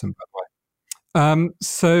Johnson, by the way.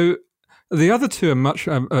 So the other two are much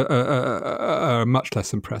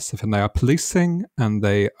less impressive, and they are policing and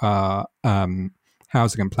they are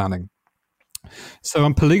housing and planning. So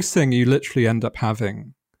on policing, you literally end up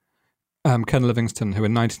having Ken Livingston, who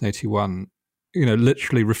in 1981,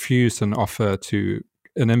 literally refused an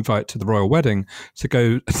invite to the royal wedding to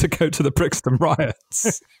go to the Brixton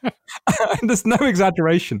riots. And there's no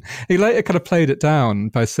exaggeration. He later kind of played it down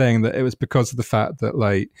by saying that it was because of the fact that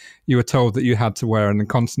like you were told that you had to wear an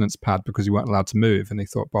incontinence pad because you weren't allowed to move, and he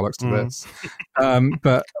thought bollocks to this.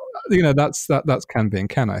 But that's Ken being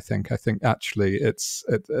Ken. I think actually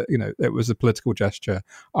it was a political gesture.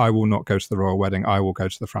 I will not go to the royal wedding. I will go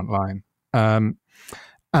to the front line. And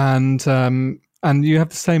you have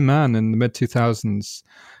the same man in the mid-2000s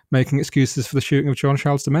making excuses for the shooting of John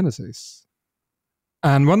Charles de Menezes.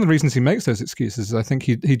 And one of the reasons he makes those excuses is I think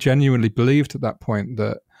he genuinely believed at that point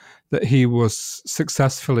that he was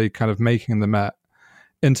successfully kind of making the Met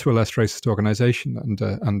into a less racist organisation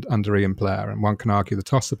under Ian Blair, and one can argue the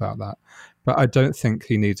toss about that. But I don't think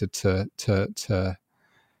he needed to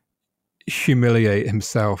humiliate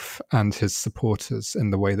himself and his supporters in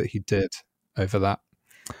the way that he did over that.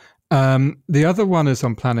 The other one is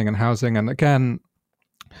on planning and housing. And again,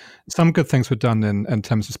 some good things were done in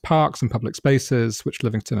terms of parks and public spaces, which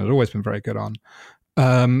Livingston had always been very good on.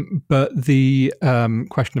 But the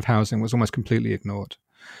question of housing was almost completely ignored.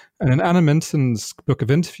 And in Anna Minton's book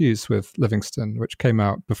of interviews with Livingston, which came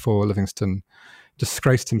out before Livingston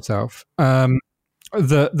disgraced himself,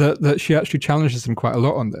 that she actually challenges him quite a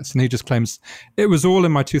lot on this. And he just claims, it was all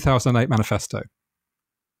in my 2008 manifesto.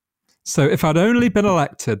 So if I'd only been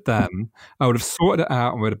elected then, I would have sorted it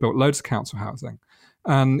out and would have built loads of council housing.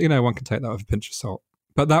 And, one can take that with a pinch of salt.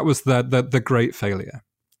 But that was the great failure.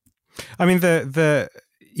 I mean, I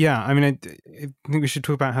think we should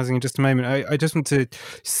talk about housing in just a moment. I just want to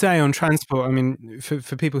say on transport, I mean,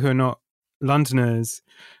 for people who are not Londoners,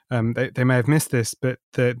 they may have missed this, but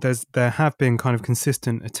there have been kind of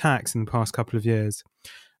consistent attacks in the past couple of years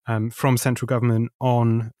from central government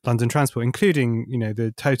on London transport, including,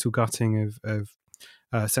 the total gutting of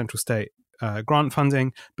central state grant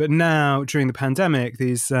funding. But now, during the pandemic,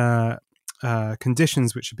 these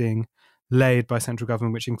conditions which are being laid by central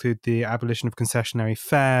government, which include the abolition of concessionary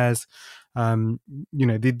fares,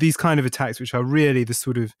 these kind of attacks, which are really the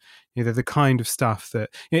sort of, the kind of stuff that,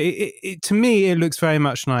 to me, it looks very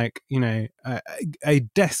much like, a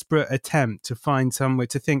desperate attempt to find some way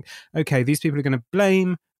to think, okay, these people are going to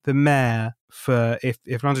blame the mayor for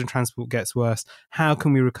if London transport gets worse, how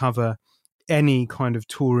can we recover any kind of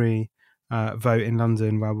Tory vote in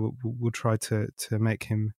London? Well, we'll try to make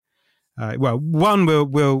him. One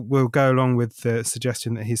will go along with the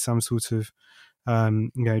suggestion that he's some sort of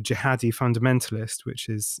jihadi fundamentalist, which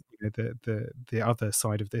is the other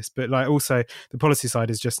side of this. But like also the policy side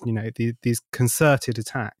is just these concerted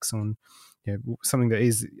attacks on something that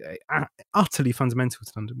is utterly fundamental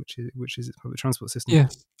to London, which is its public transport system.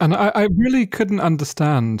 Yes, and I really couldn't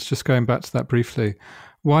understand, just going back to that briefly,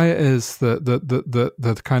 why it is that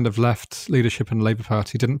the kind of left leadership in the Labour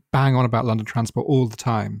Party didn't bang on about London transport all the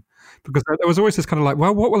time. Because there was always this kind of like,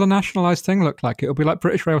 well, what will a nationalised thing look like? It'll be like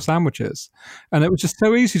British Rail sandwiches. And it was just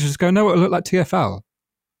so easy to just go, no, it'll look like TfL.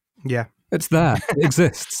 Yeah. It's there. It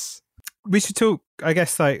exists. We should talk, I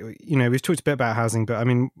guess, we've talked a bit about housing, but I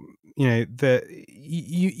mean,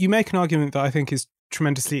 you make an argument that I think is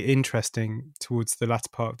tremendously interesting towards the latter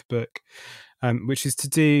part of the book, which is to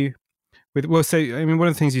do with, one of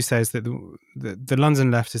the things you say is that the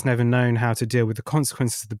London left has never known how to deal with the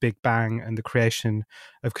consequences of the Big Bang and the creation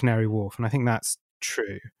of Canary Wharf, and I think that's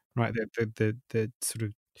true, right? The sort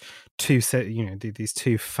of these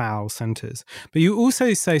two foul centres. But you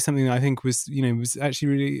also say something that I think was actually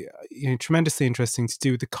really tremendously interesting, to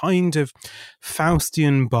do with the kind of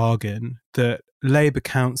Faustian bargain that Labour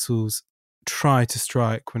councils try to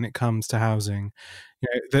strike when it comes to housing.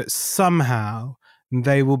 That somehow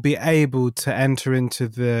they will be able to enter into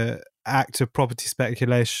the act of property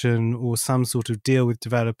speculation or some sort of deal with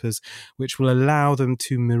developers which will allow them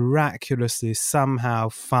to miraculously somehow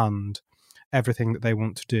fund everything that they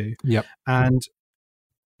want to do. Yep. And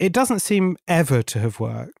it doesn't seem ever to have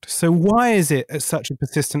worked. So why is it such a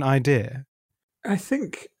persistent idea? I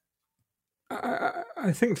think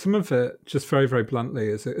some of it, just very, very bluntly,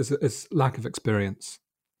 is lack of experience.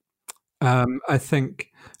 I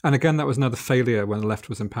think, and again, that was another failure when the left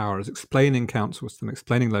was in power, is explaining councils to them,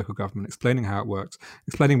 explaining local government, explaining how it works,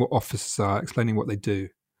 explaining what offices are, explaining what they do,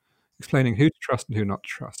 explaining who to trust and who not to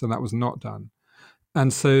trust, and that was not done.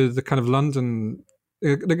 And so the kind of London,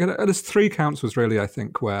 there's three councils really, I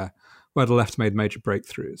think, where the left made major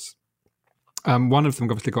breakthroughs. One of them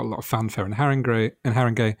obviously got a lot of fanfare in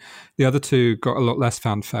Haringey. The other two got a lot less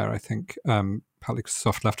fanfare, I think, partly because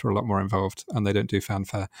soft left are a lot more involved and they don't do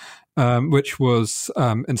fanfare, which was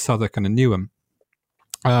in Southwark and in Newham,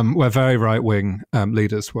 where very right-wing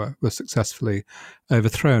leaders were successfully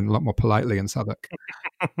overthrown, a lot more politely in Southwark.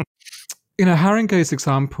 Haringey's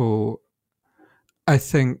example, I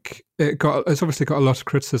think it's obviously got a lot of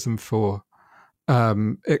criticism for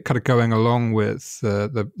it kind of going along with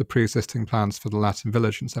the pre-existing plans for the Latin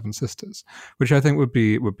Village and Seven Sisters, which I think would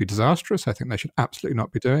be disastrous. I think they should absolutely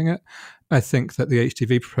not be doing it. I think that the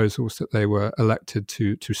HTV proposals that they were elected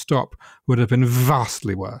to stop would have been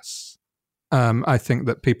vastly worse. I think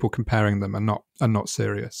that people comparing them are not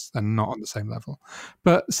serious and not on the same level.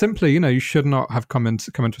 But simply, you should not have come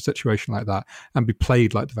into a situation like that and be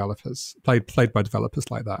played by developers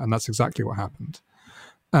like that. And that's exactly what happened.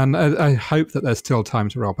 And I hope that there's still time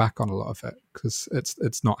to roll back on a lot of it, because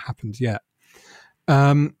it's not happened yet.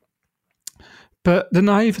 But the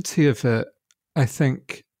naivety of it, I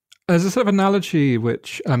think, there's a sort of analogy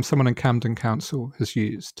which someone in Camden Council has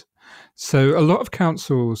used. So a lot of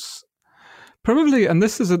councils probably, and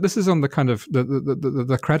this is on the kind of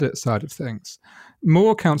the credit side of things,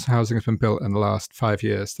 more council housing has been built in the last 5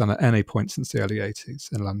 years than at any point since the early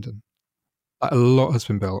 80s in London. A lot has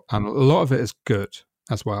been built, and a lot of it is good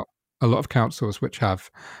as well. A lot of councils which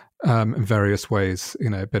have, in various ways,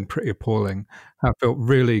 been pretty appalling, have built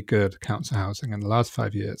really good council housing in the last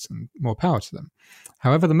 5 years, and more power to them.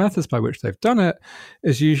 However, the methods by which they've done it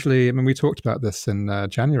is usually, we talked about this in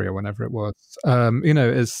January or whenever it was,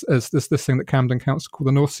 is this thing that Camden Council called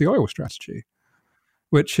the North Sea oil strategy,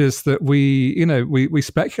 which is that we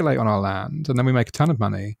speculate on our land and then we make a ton of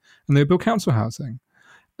money and they build council housing.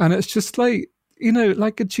 And it's just like,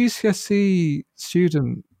 like a GCSE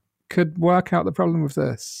student could work out the problem with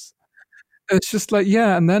this. It's just like,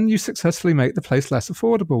 yeah, and then you successfully make the place less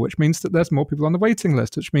affordable, which means that there's more people on the waiting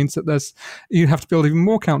list, which means that you have to build even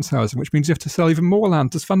more council housing, which means you have to sell even more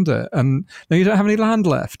land to fund it, and then you don't have any land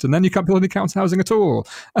left, and then you can't build any council housing at all.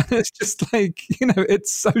 And it's just like,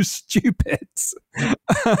 it's so stupid.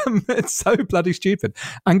 It's so bloody stupid.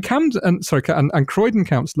 And Croydon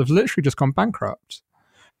Council have literally just gone bankrupt,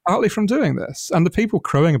 partly from doing this. And the people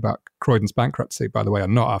crowing about Croydon's bankruptcy, by the way, are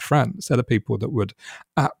not our friends. They're the people that would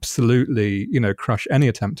absolutely, crush any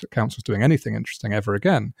attempt at councils doing anything interesting ever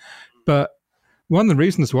again. But one of the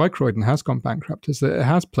reasons why Croydon has gone bankrupt is that it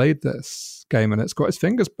has played this game and it's got its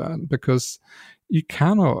fingers burnt, because you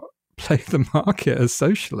cannot play the market as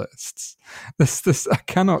socialists. I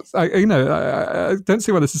don't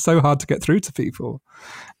see why this is so hard to get through to people.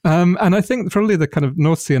 And I think probably the kind of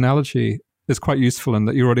North Sea analogy is quite useful in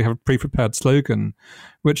that you already have a pre-prepared slogan,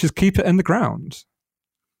 which is keep it in the ground.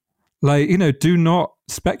 Like, do not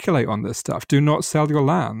speculate on this stuff. Do not sell your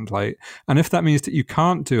land. And if that means that you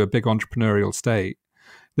can't do a big entrepreneurial state,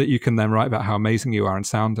 that you can then write about how amazing you are in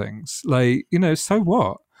soundings. Like, so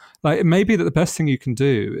what? Like, it may be that the best thing you can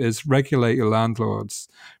do is regulate your landlords,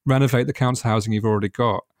 renovate the council housing you've already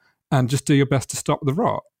got, and just do your best to stop the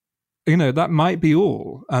rot. That might be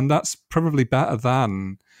all. And that's probably better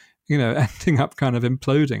than, ending up kind of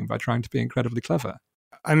imploding by trying to be incredibly clever.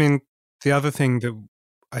 I mean, the other thing that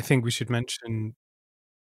I think we should mention,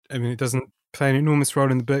 I mean, it doesn't play an enormous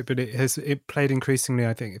role in the book, but it played increasingly,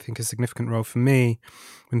 I think a significant role for me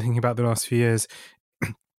when thinking about the last few years,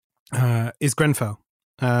 is Grenfell.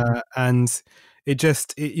 And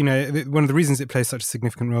one of the reasons it plays such a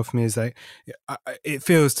significant role for me is that it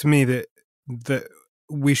feels to me that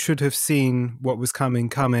we should have seen what was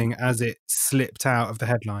coming as it slipped out of the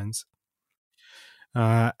headlines.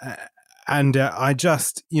 And I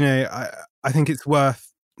just, I think it's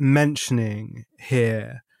worth mentioning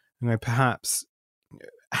here, perhaps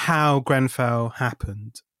how Grenfell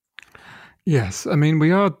happened. Yes, I mean,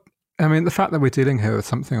 the fact that we're dealing here with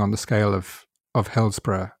something on the scale of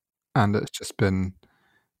Hillsborough, and it's just been,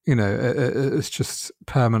 it's just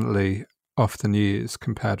permanently off the news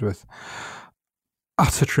compared with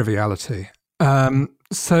utter triviality.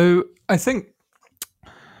 So I think,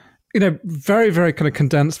 very, very kind of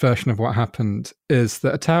condensed version of what happened is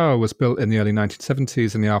that a tower was built in the early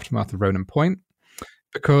 1970s in the aftermath of Ronan Point.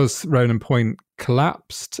 Because Ronan Point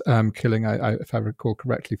collapsed, killing, if I recall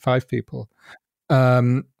correctly, 5 people,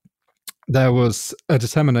 there was a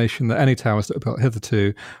determination that any towers that were built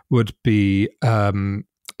hitherto would be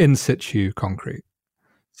in situ concrete,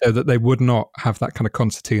 so that they would not have that kind of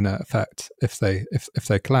concertina effect. If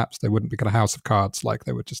they collapsed, they wouldn't become a house of cards, like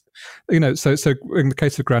they would just, So in the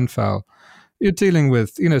case of Grenfell, you're dealing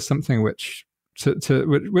with something which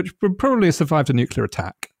would probably have survived a nuclear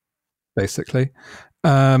attack, basically.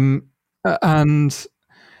 And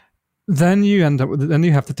then you end up with, then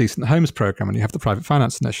you have the Decent Homes program, and you have the private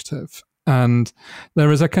finance initiative, and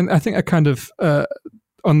there is I think a kind of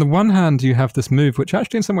on the one hand you have this move, which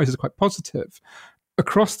actually in some ways is quite positive,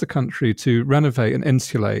 across the country to renovate and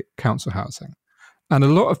insulate council housing, and a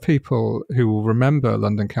lot of people who will remember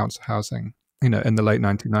London council housing, in the late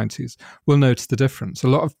 1990s, will notice the difference. A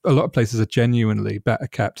lot of places are genuinely better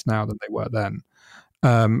kept now than they were then,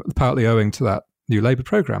 partly owing to that new Labour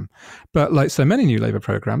programme. But like so many new Labour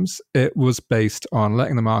programmes, it was based on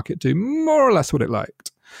letting the market do more or less what it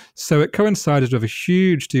liked. So it coincided with a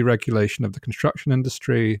huge deregulation of the construction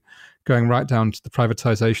industry, going right down to the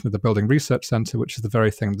privatisation of the Building Research Centre, which is the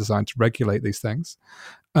very thing designed to regulate these things.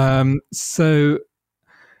 So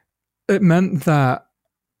it meant that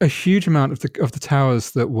a huge amount of the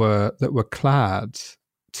towers that were clad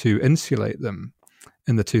to insulate them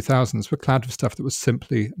in the 2000s were clad with stuff that was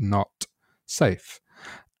simply not safe.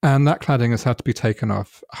 And that cladding has had to be taken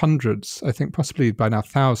off hundreds, I think possibly by now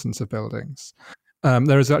thousands of buildings.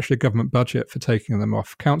 There is actually a government budget for taking them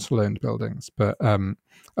off council-owned buildings, but a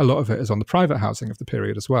lot of it is on the private housing of the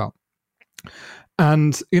period as well.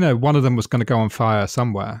 And, one of them was going to go on fire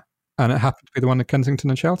somewhere, and it happened to be the one in Kensington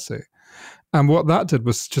and Chelsea. And what that did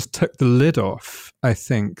was just took the lid off, I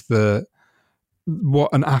think, what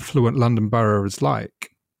an affluent London borough is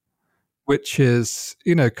like, which is,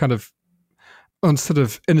 kind of on sort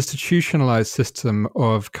of institutionalized system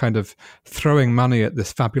of kind of throwing money at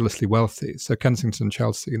this fabulously wealthy. So Kensington and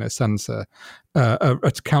Chelsea, sends a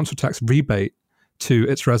council tax rebate to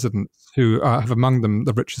its residents, who have among them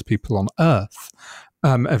the richest people on earth,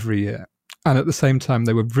 every year. And at the same time,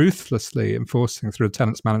 they were ruthlessly enforcing through a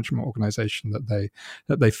tenants management organisation that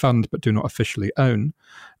they fund but do not officially own.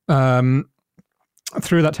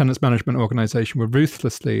 Through that tenants management organisation, were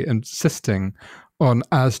ruthlessly insisting on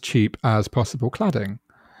as cheap as possible cladding,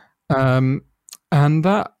 and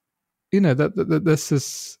that this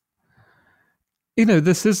is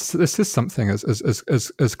this is something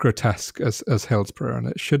as grotesque as Hillsborough, and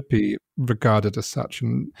it should be regarded as such.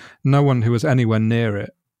 And no one who was anywhere near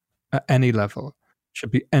it at any level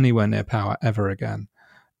should be anywhere near power ever again.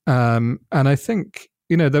 And I think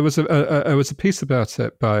there was a piece about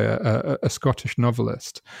it by a Scottish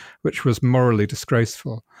novelist, which was morally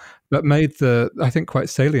disgraceful, but made the, I think, quite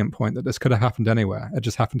salient point that this could have happened anywhere. It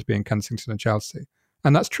just happened to be in Kensington and Chelsea.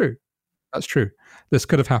 And that's true. That's true. This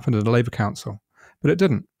could have happened in a Labour council, but it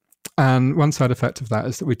didn't. And one side effect of that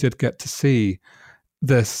is that we did get to see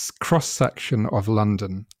this cross-section of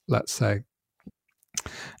London, let's say.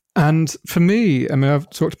 And for me, I mean, I've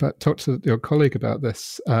talked to your colleague about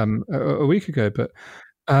this a week ago, but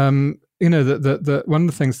that one of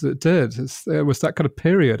the things that it did is there was that kind of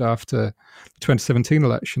period after the 2017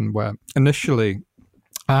 election where initially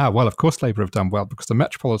Well, of course Labour have done well, because the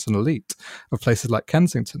metropolitan elite of places like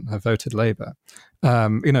Kensington have voted Labour.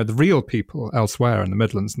 The real people elsewhere in the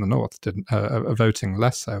Midlands and the North are voting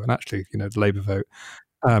less so. And actually, the Labour vote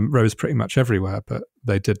rose pretty much everywhere, but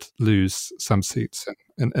they did lose some seats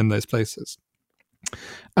in those places.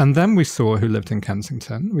 And then we saw who lived in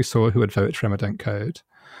Kensington. We saw who had voted for Emmerdent Code.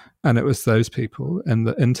 And it was those people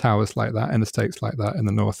in towers like that, in estates like that, in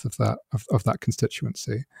the north of that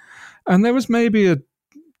constituency. And there was maybe a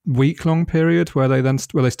week-long period where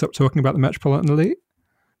they stopped talking about the metropolitan elite,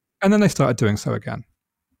 and then they started doing so again,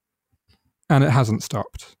 and it hasn't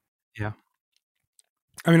stopped. Yeah,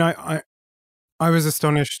 I mean, I was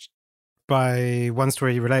astonished by one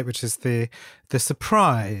story you relate, which is the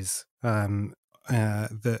surprise that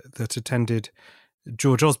attended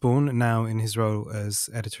George Osborne, now in his role as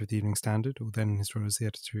editor of the Evening Standard, or then in his role as the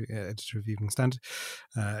editor of the Evening Standard,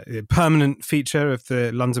 a permanent feature of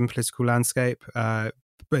the London political landscape.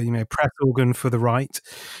 Press organ for the right,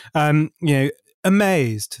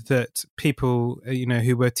 amazed that people,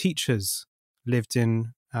 who were teachers lived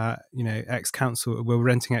in, ex-council, were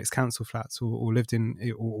renting ex-council flats, or lived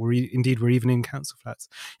in, or indeed were even in council flats.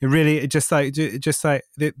 It really, just like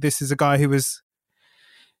this is a guy who was.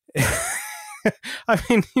 I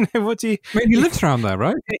mean, what do you... I mean, he lives around there,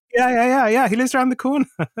 right? Yeah. He lives around the corner.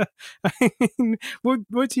 I mean,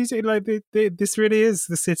 what do you say? Like, this really is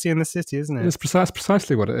the city in the city, isn't it? It's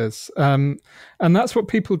precisely what it is. And that's what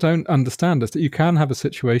people don't understand, is that you can have a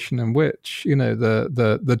situation in which,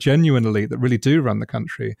 the genuine elite that really do run the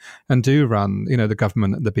country and do run, the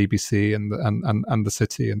government, the BBC and the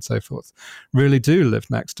city and so forth, really do live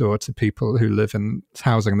next door to people who live in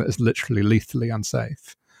housing that is literally lethally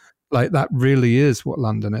unsafe. Like, that really is what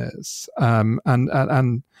London is, and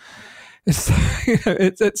it's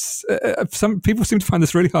it's some people seem to find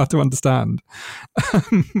this really hard to understand,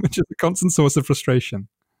 which is a constant source of frustration.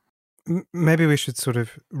 Maybe we should sort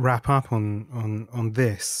of wrap up on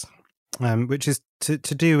this, which is to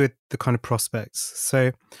do with the kind of prospects.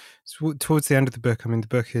 So towards the end of the book, I mean, the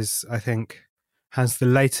book is, I think, has the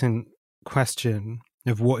latent question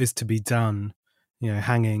of what is to be done,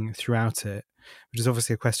 hanging throughout it, which is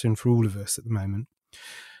obviously a question for all of us at the moment.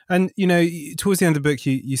 And, towards the end of the book,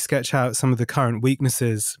 you sketch out some of the current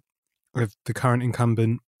weaknesses of the current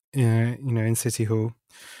incumbent, in City Hall.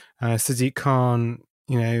 Sadiq Khan,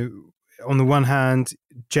 on the one hand,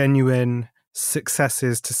 genuine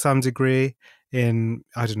successes to some degree in,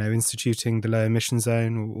 instituting the low emission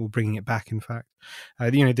zone, or bringing it back, in fact.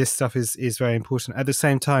 This stuff is very important. At the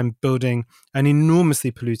same time, building an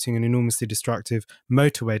enormously polluting and enormously destructive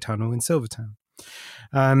motorway tunnel in Silvertown.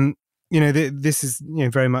 This is,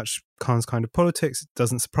 very much Khan's kind of politics. It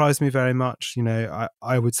doesn't surprise me very much.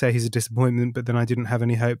 I would say he's a disappointment, but then I didn't have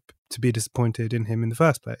any hope to be disappointed in him in the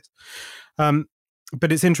first place.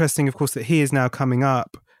 But it's interesting, of course, that he is now coming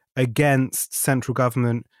up against central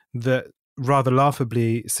government that rather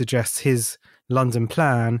laughably suggests his London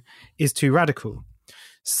plan is too radical.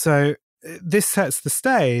 So this sets the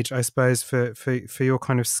stage, I suppose, for your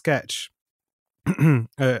kind of sketch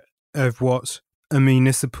of what a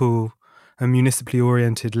municipally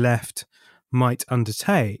oriented left might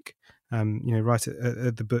undertake, right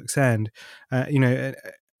at the book's end,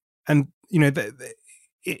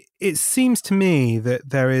 it seems to me that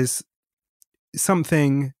there is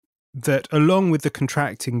something that, along with the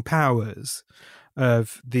contracting powers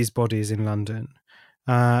of these bodies in London,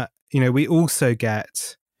 we also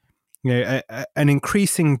get, an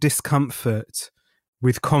increasing discomfort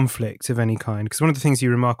with conflict of any kind. Because one of the things you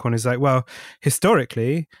remark on is like, well,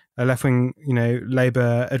 historically, a left-wing,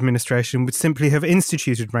 Labour administration would simply have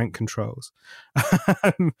instituted rent controls,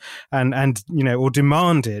 and or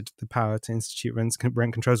demanded the power to institute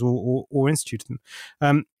rent controls, or instituted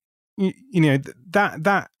them.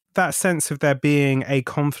 That sense of there being a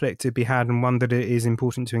conflict to be had, and one that it is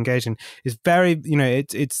important to engage in, is very,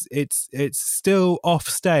 it's still off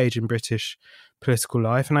stage in British political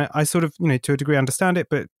life, and I sort of, to a degree understand it,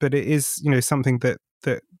 but it is, something that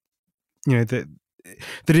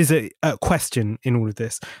is a question in all of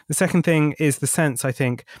this. The second thing is the sense, I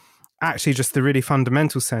think, actually just the really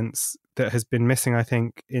fundamental sense that has been missing, I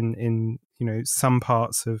think, in some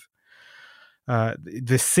parts of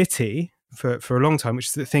the city for a long time, which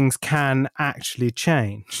is that things can actually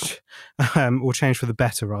change, or change for the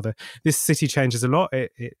better, rather. This city changes a lot.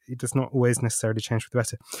 It does not always necessarily change for the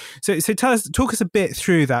better. So talk us a bit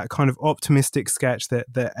through that kind of optimistic sketch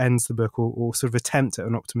that ends the book, or sort of attempt at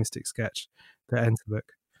an optimistic sketch that ends the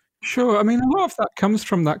book. Sure. I mean, a lot of that comes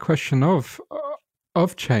from that question of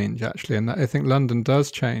change, actually, and I think London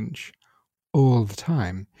does change all the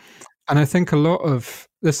time. And I think a lot of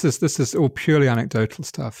This is all purely anecdotal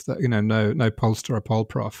stuff that no pollster or poll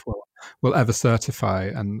prof will ever certify,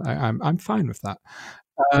 and I'm fine with that.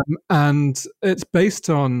 And it's based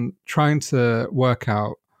on trying to work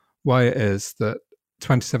out why it is that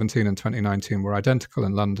 2017 and 2019 were identical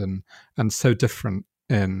in London and so different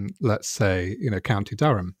in, let's say, County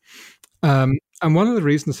Durham. And one of the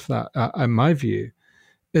reasons for that, in my view,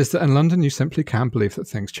 is that in London you simply can't believe that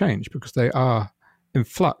things change because they are in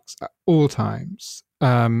flux at all times.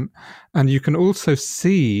 And you can also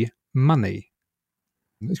see money.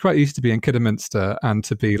 It's quite easy to be in Kidderminster and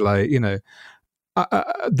to be like,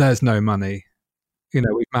 there's no money.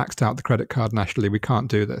 We've maxed out the credit card nationally. We can't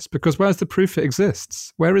do this because where's the proof it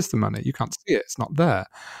exists? Where is the money? You can't see it. It's not there.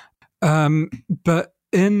 But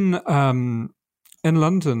in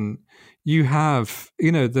London, you have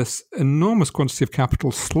this enormous quantity of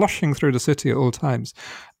capital sloshing through the city at all times.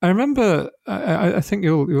 I remember. I think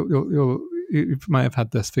you might have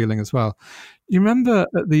had this feeling as well. You remember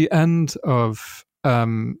at the end of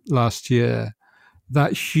last year,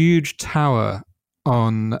 that huge tower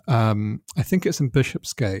on, I think it's in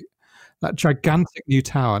Bishopsgate, that gigantic new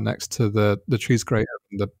tower next to the Trees Great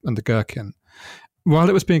and the Gherkin. While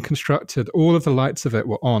it was being constructed, all of the lights of it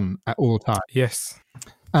were on at all times. Yes.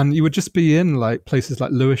 And you would just be in like places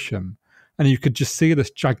like Lewisham, and you could just see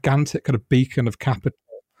this gigantic kind of beacon of capital,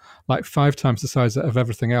 like 5 times the size of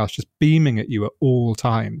everything else, just beaming at you at all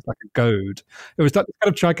times, like a goad. It was that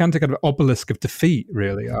kind of gigantic kind of obelisk of defeat,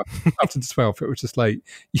 really. After the 12th, it was just like,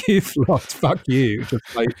 you've lost, fuck you,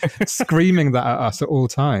 just like screaming that at us at all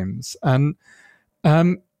times. And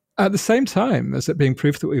at the same time as it being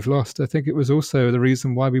proof that we've lost, I think it was also the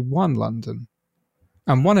reason why we won London.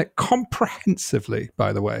 And won it comprehensively,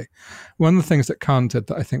 by the way. One of the things that Khan did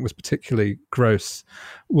that I think was particularly gross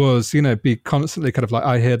was, be constantly kind of like,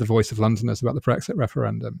 I hear the voice of Londoners about the Brexit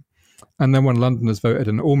referendum. And then when Londoners voted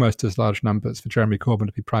in almost as large numbers for Jeremy Corbyn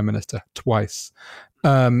to be Prime Minister twice,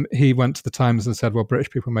 he went to the Times and said, well, British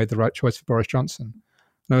people made the right choice for Boris Johnson.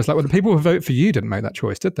 And I was like, well, the people who voted for you didn't make that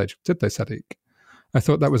choice, did they? Did they, Sadiq? I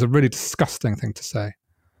thought that was a really disgusting thing to say.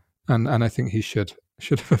 And I think he should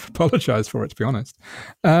have apologized for it, to be honest.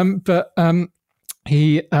 But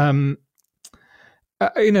he, that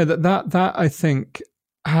I think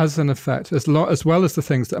has an effect as well as the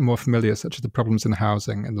things that are more familiar, such as the problems in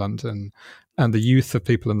housing in London and the youth of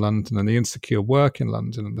people in London and the insecure work in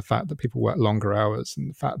London and the fact that people work longer hours and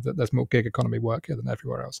the fact that there's more gig economy work here than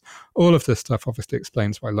everywhere else. All of this stuff obviously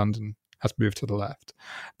explains why London has moved to the left.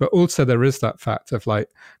 But also there is that fact of like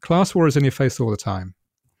class war is in your face all the time.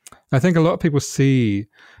 I think a lot of people see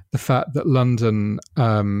the fact that London,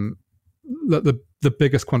 that the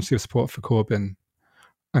biggest quantity of support for Corbyn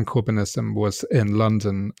and Corbynism was in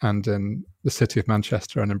London and in the city of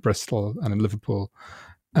Manchester and in Bristol and in Liverpool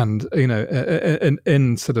and,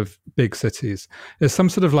 in sort of big cities. There's some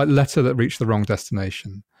sort of like letter that reached the wrong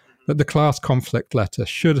destination, that the class conflict letter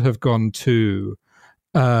should have gone to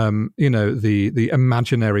the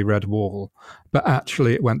imaginary red wall, but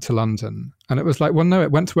actually it went to London. And it was like, well, no,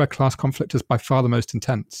 it went to where class conflict is by far the most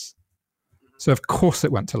intense. So of course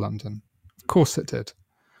it went to London. Of course it did.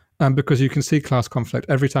 Because you can see class conflict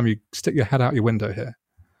every time you stick your head out your window here.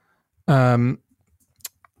 I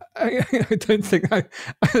don't think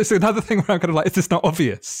it's another thing where I'm kind of like, is this not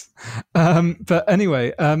obvious? But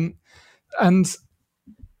anyway, and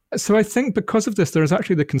so I think because of this, there is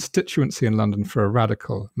actually the constituency in London for a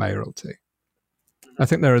radical mayoralty. I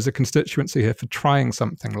think there is a constituency here for trying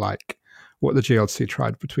something like what the GLC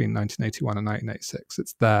tried between 1981 and 1986.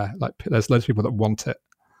 It's there. Like, there's loads of people that want it.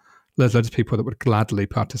 There's loads of people that would gladly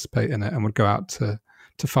participate in it and would go out to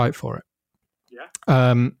fight for it.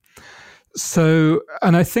 Yeah. So,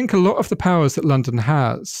 and I think a lot of the powers that London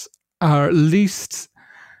has are at least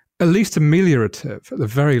ameliorative, at the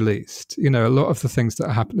very least. A lot of the things that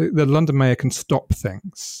happen, the London mayor can stop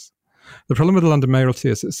things. The problem with the London mayoralty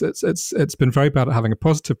is it's been very bad at having a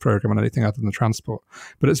positive program on anything other than transport,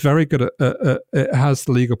 but it's very good at it has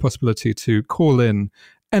the legal possibility to call in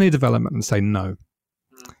any development and say no.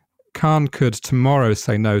 Khan could tomorrow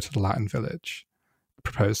say no to the Latin Village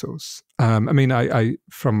proposals. I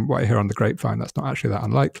from what I hear on the grapevine, that's not actually that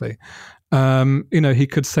unlikely. He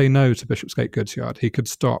could say no to Bishopsgate Goods Yard. He could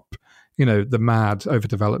stop, the mad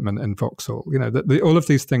overdevelopment in Vauxhall. All of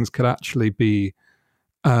these things could actually be,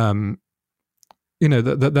 that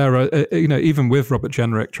there are, even with Robert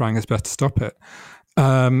Jenrick trying his best to stop it,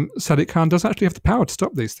 Sadiq Khan does actually have the power to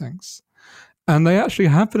stop these things. And they actually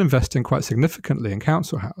have been investing quite significantly in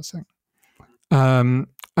council housing.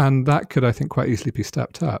 And that could, I think, quite easily be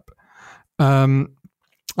stepped up.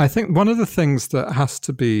 I think one of the things that has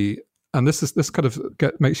to be and this kind of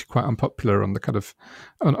makes you quite unpopular on the kind of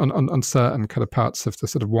on certain kind of parts of the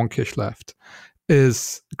sort of wonkish left,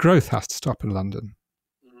 is growth has to stop in London.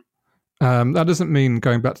 That doesn't mean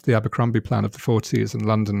going back to the Abercrombie plan of the 40s and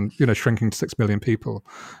London, shrinking to 6 million people.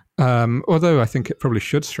 Although I think it probably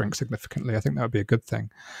should shrink significantly. I think that would be a good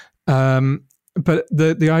thing. But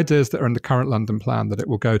the ideas that are in the current London plan, that it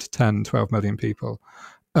will go to 10, 12 million people,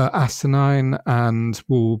 are asinine and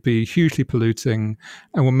will be hugely polluting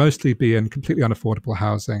and will mostly be in completely unaffordable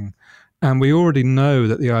housing. And we already know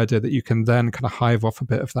that the idea that you can then kind of hive off a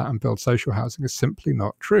bit of that and build social housing is simply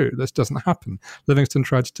not true. This doesn't happen. Livingston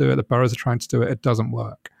tried to do it. The boroughs are trying to do it. It doesn't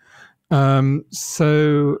work.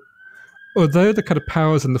 So although the kind of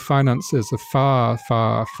powers and the finances are far,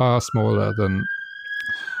 far, far smaller than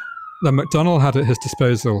McDonnell had at his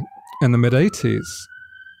disposal in the mid-80s,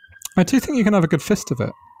 I do think you can have a good fist of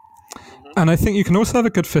it. And I think you can also have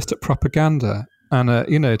a good fist at propaganda. And,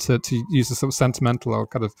 to use a sort of sentimental or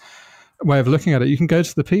kind of way of looking at it, you can go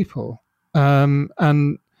to the people. And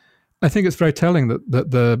I think it's very telling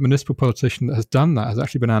that the municipal politician that has done that has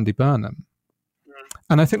actually been Andy Burnham.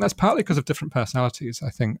 And I think that's partly because of different personalities. I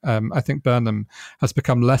think Burnham has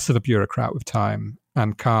become less of a bureaucrat with time,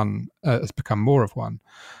 and Khan has become more of one.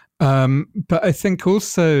 But I think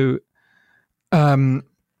also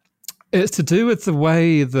it's to do with the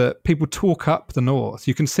way that people talk up the North.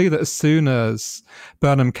 You can see that as soon as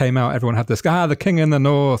Burnham came out, everyone had this, the king in the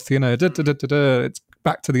North, it's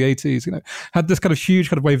back to the 80s, had this kind of huge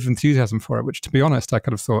kind of wave of enthusiasm for it, which, to be honest, I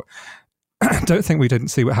kind of thought, don't think we didn't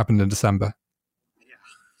see what happened in December.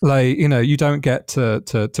 Like, you don't get to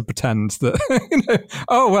pretend that,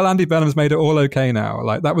 Andy Burnham's made it all okay now.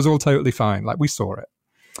 Like, that was all totally fine. Like, we saw it.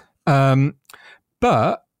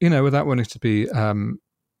 But, without wanting to be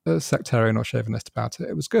sectarian or chauvinist about it,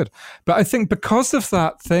 it was good. But I think because of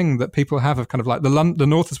that thing that people have of kind of like the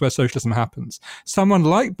North is where socialism happens, someone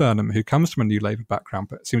like Burnham, who comes from a New Labour background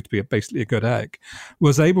but seems to be basically a good egg,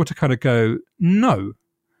 was able to kind of go, no,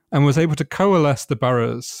 and was able to coalesce the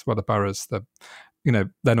boroughs,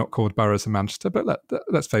 they're not called boroughs in Manchester, but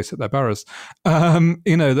let's face it, they're boroughs,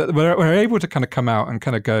 that we're able to kind of come out and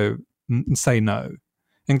kind of go and say no,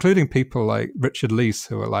 including people like Richard Leese,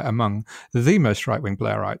 who are like among the most right-wing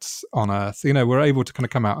Blairites on earth. We're able to kind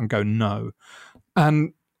of come out and go no.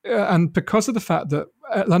 And because of the fact that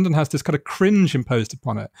London has this kind of cringe imposed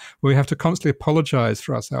upon it, where we have to constantly apologise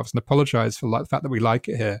for ourselves and apologise for the fact that we like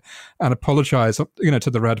it here and apologise, to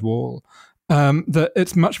the red wall, that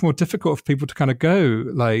it's much more difficult for people to kind of go,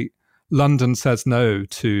 like, London says no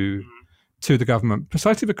to the government,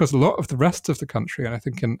 precisely because a lot of the rest of the country, and I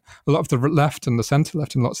think in a lot of the left and the centre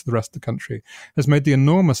left and lots of the rest of the country, has made the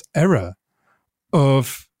enormous error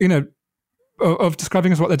of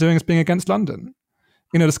describing as what they're doing as being against London.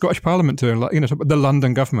 The Scottish Parliament doing, like, the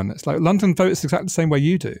London government. It's like London votes exactly the same way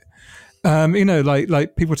you do.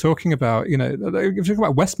 Like people talking about, if you're talking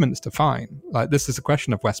about Westminster, fine. Like, this is a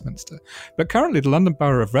question of Westminster. But currently the London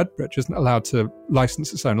Borough of Redbridge isn't allowed to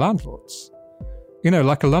license its own landlords.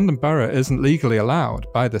 Like a London borough isn't legally allowed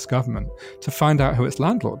by this government to find out who its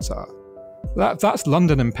landlords are. That's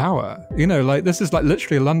London in power. This is like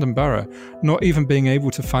literally a London borough not even being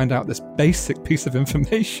able to find out this basic piece of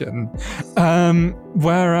information.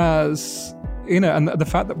 Whereas, and the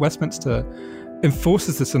fact that Westminster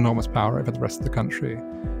enforces this enormous power over the rest of the country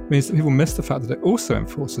means that people miss the fact that it also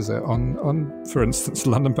enforces it on for instance,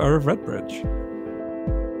 the London Borough of Redbridge.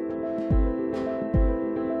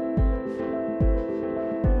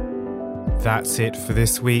 That's it for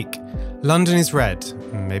this week. London is red.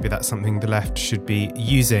 Maybe that's something the left should be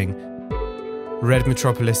using. Red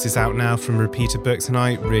Metropolis is out now from Repeater Books, and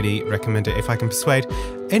I really recommend it if I can persuade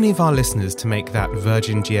any of our listeners to make that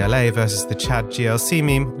Virgin GLA versus the Chad GLC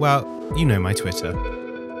meme. Well, you know my Twitter.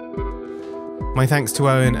 My thanks to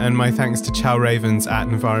Owen, and my thanks to Chow Ravens at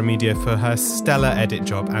Novara Media for her stellar edit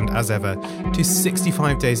job, and as ever, to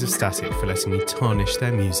 65 Days of Static for letting me tarnish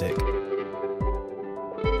their music.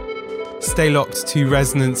 Stay locked to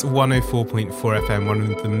Resonance 104.4 FM, one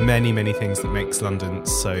of the many, many things that makes London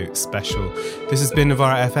so special. This has been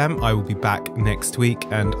Novara FM. I will be back next week,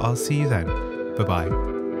 and I'll see you then. Bye-bye.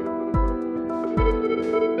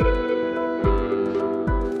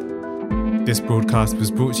 This broadcast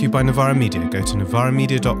was brought to you by Novara Media. Go to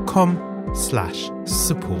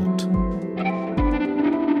novaramedia.com/support.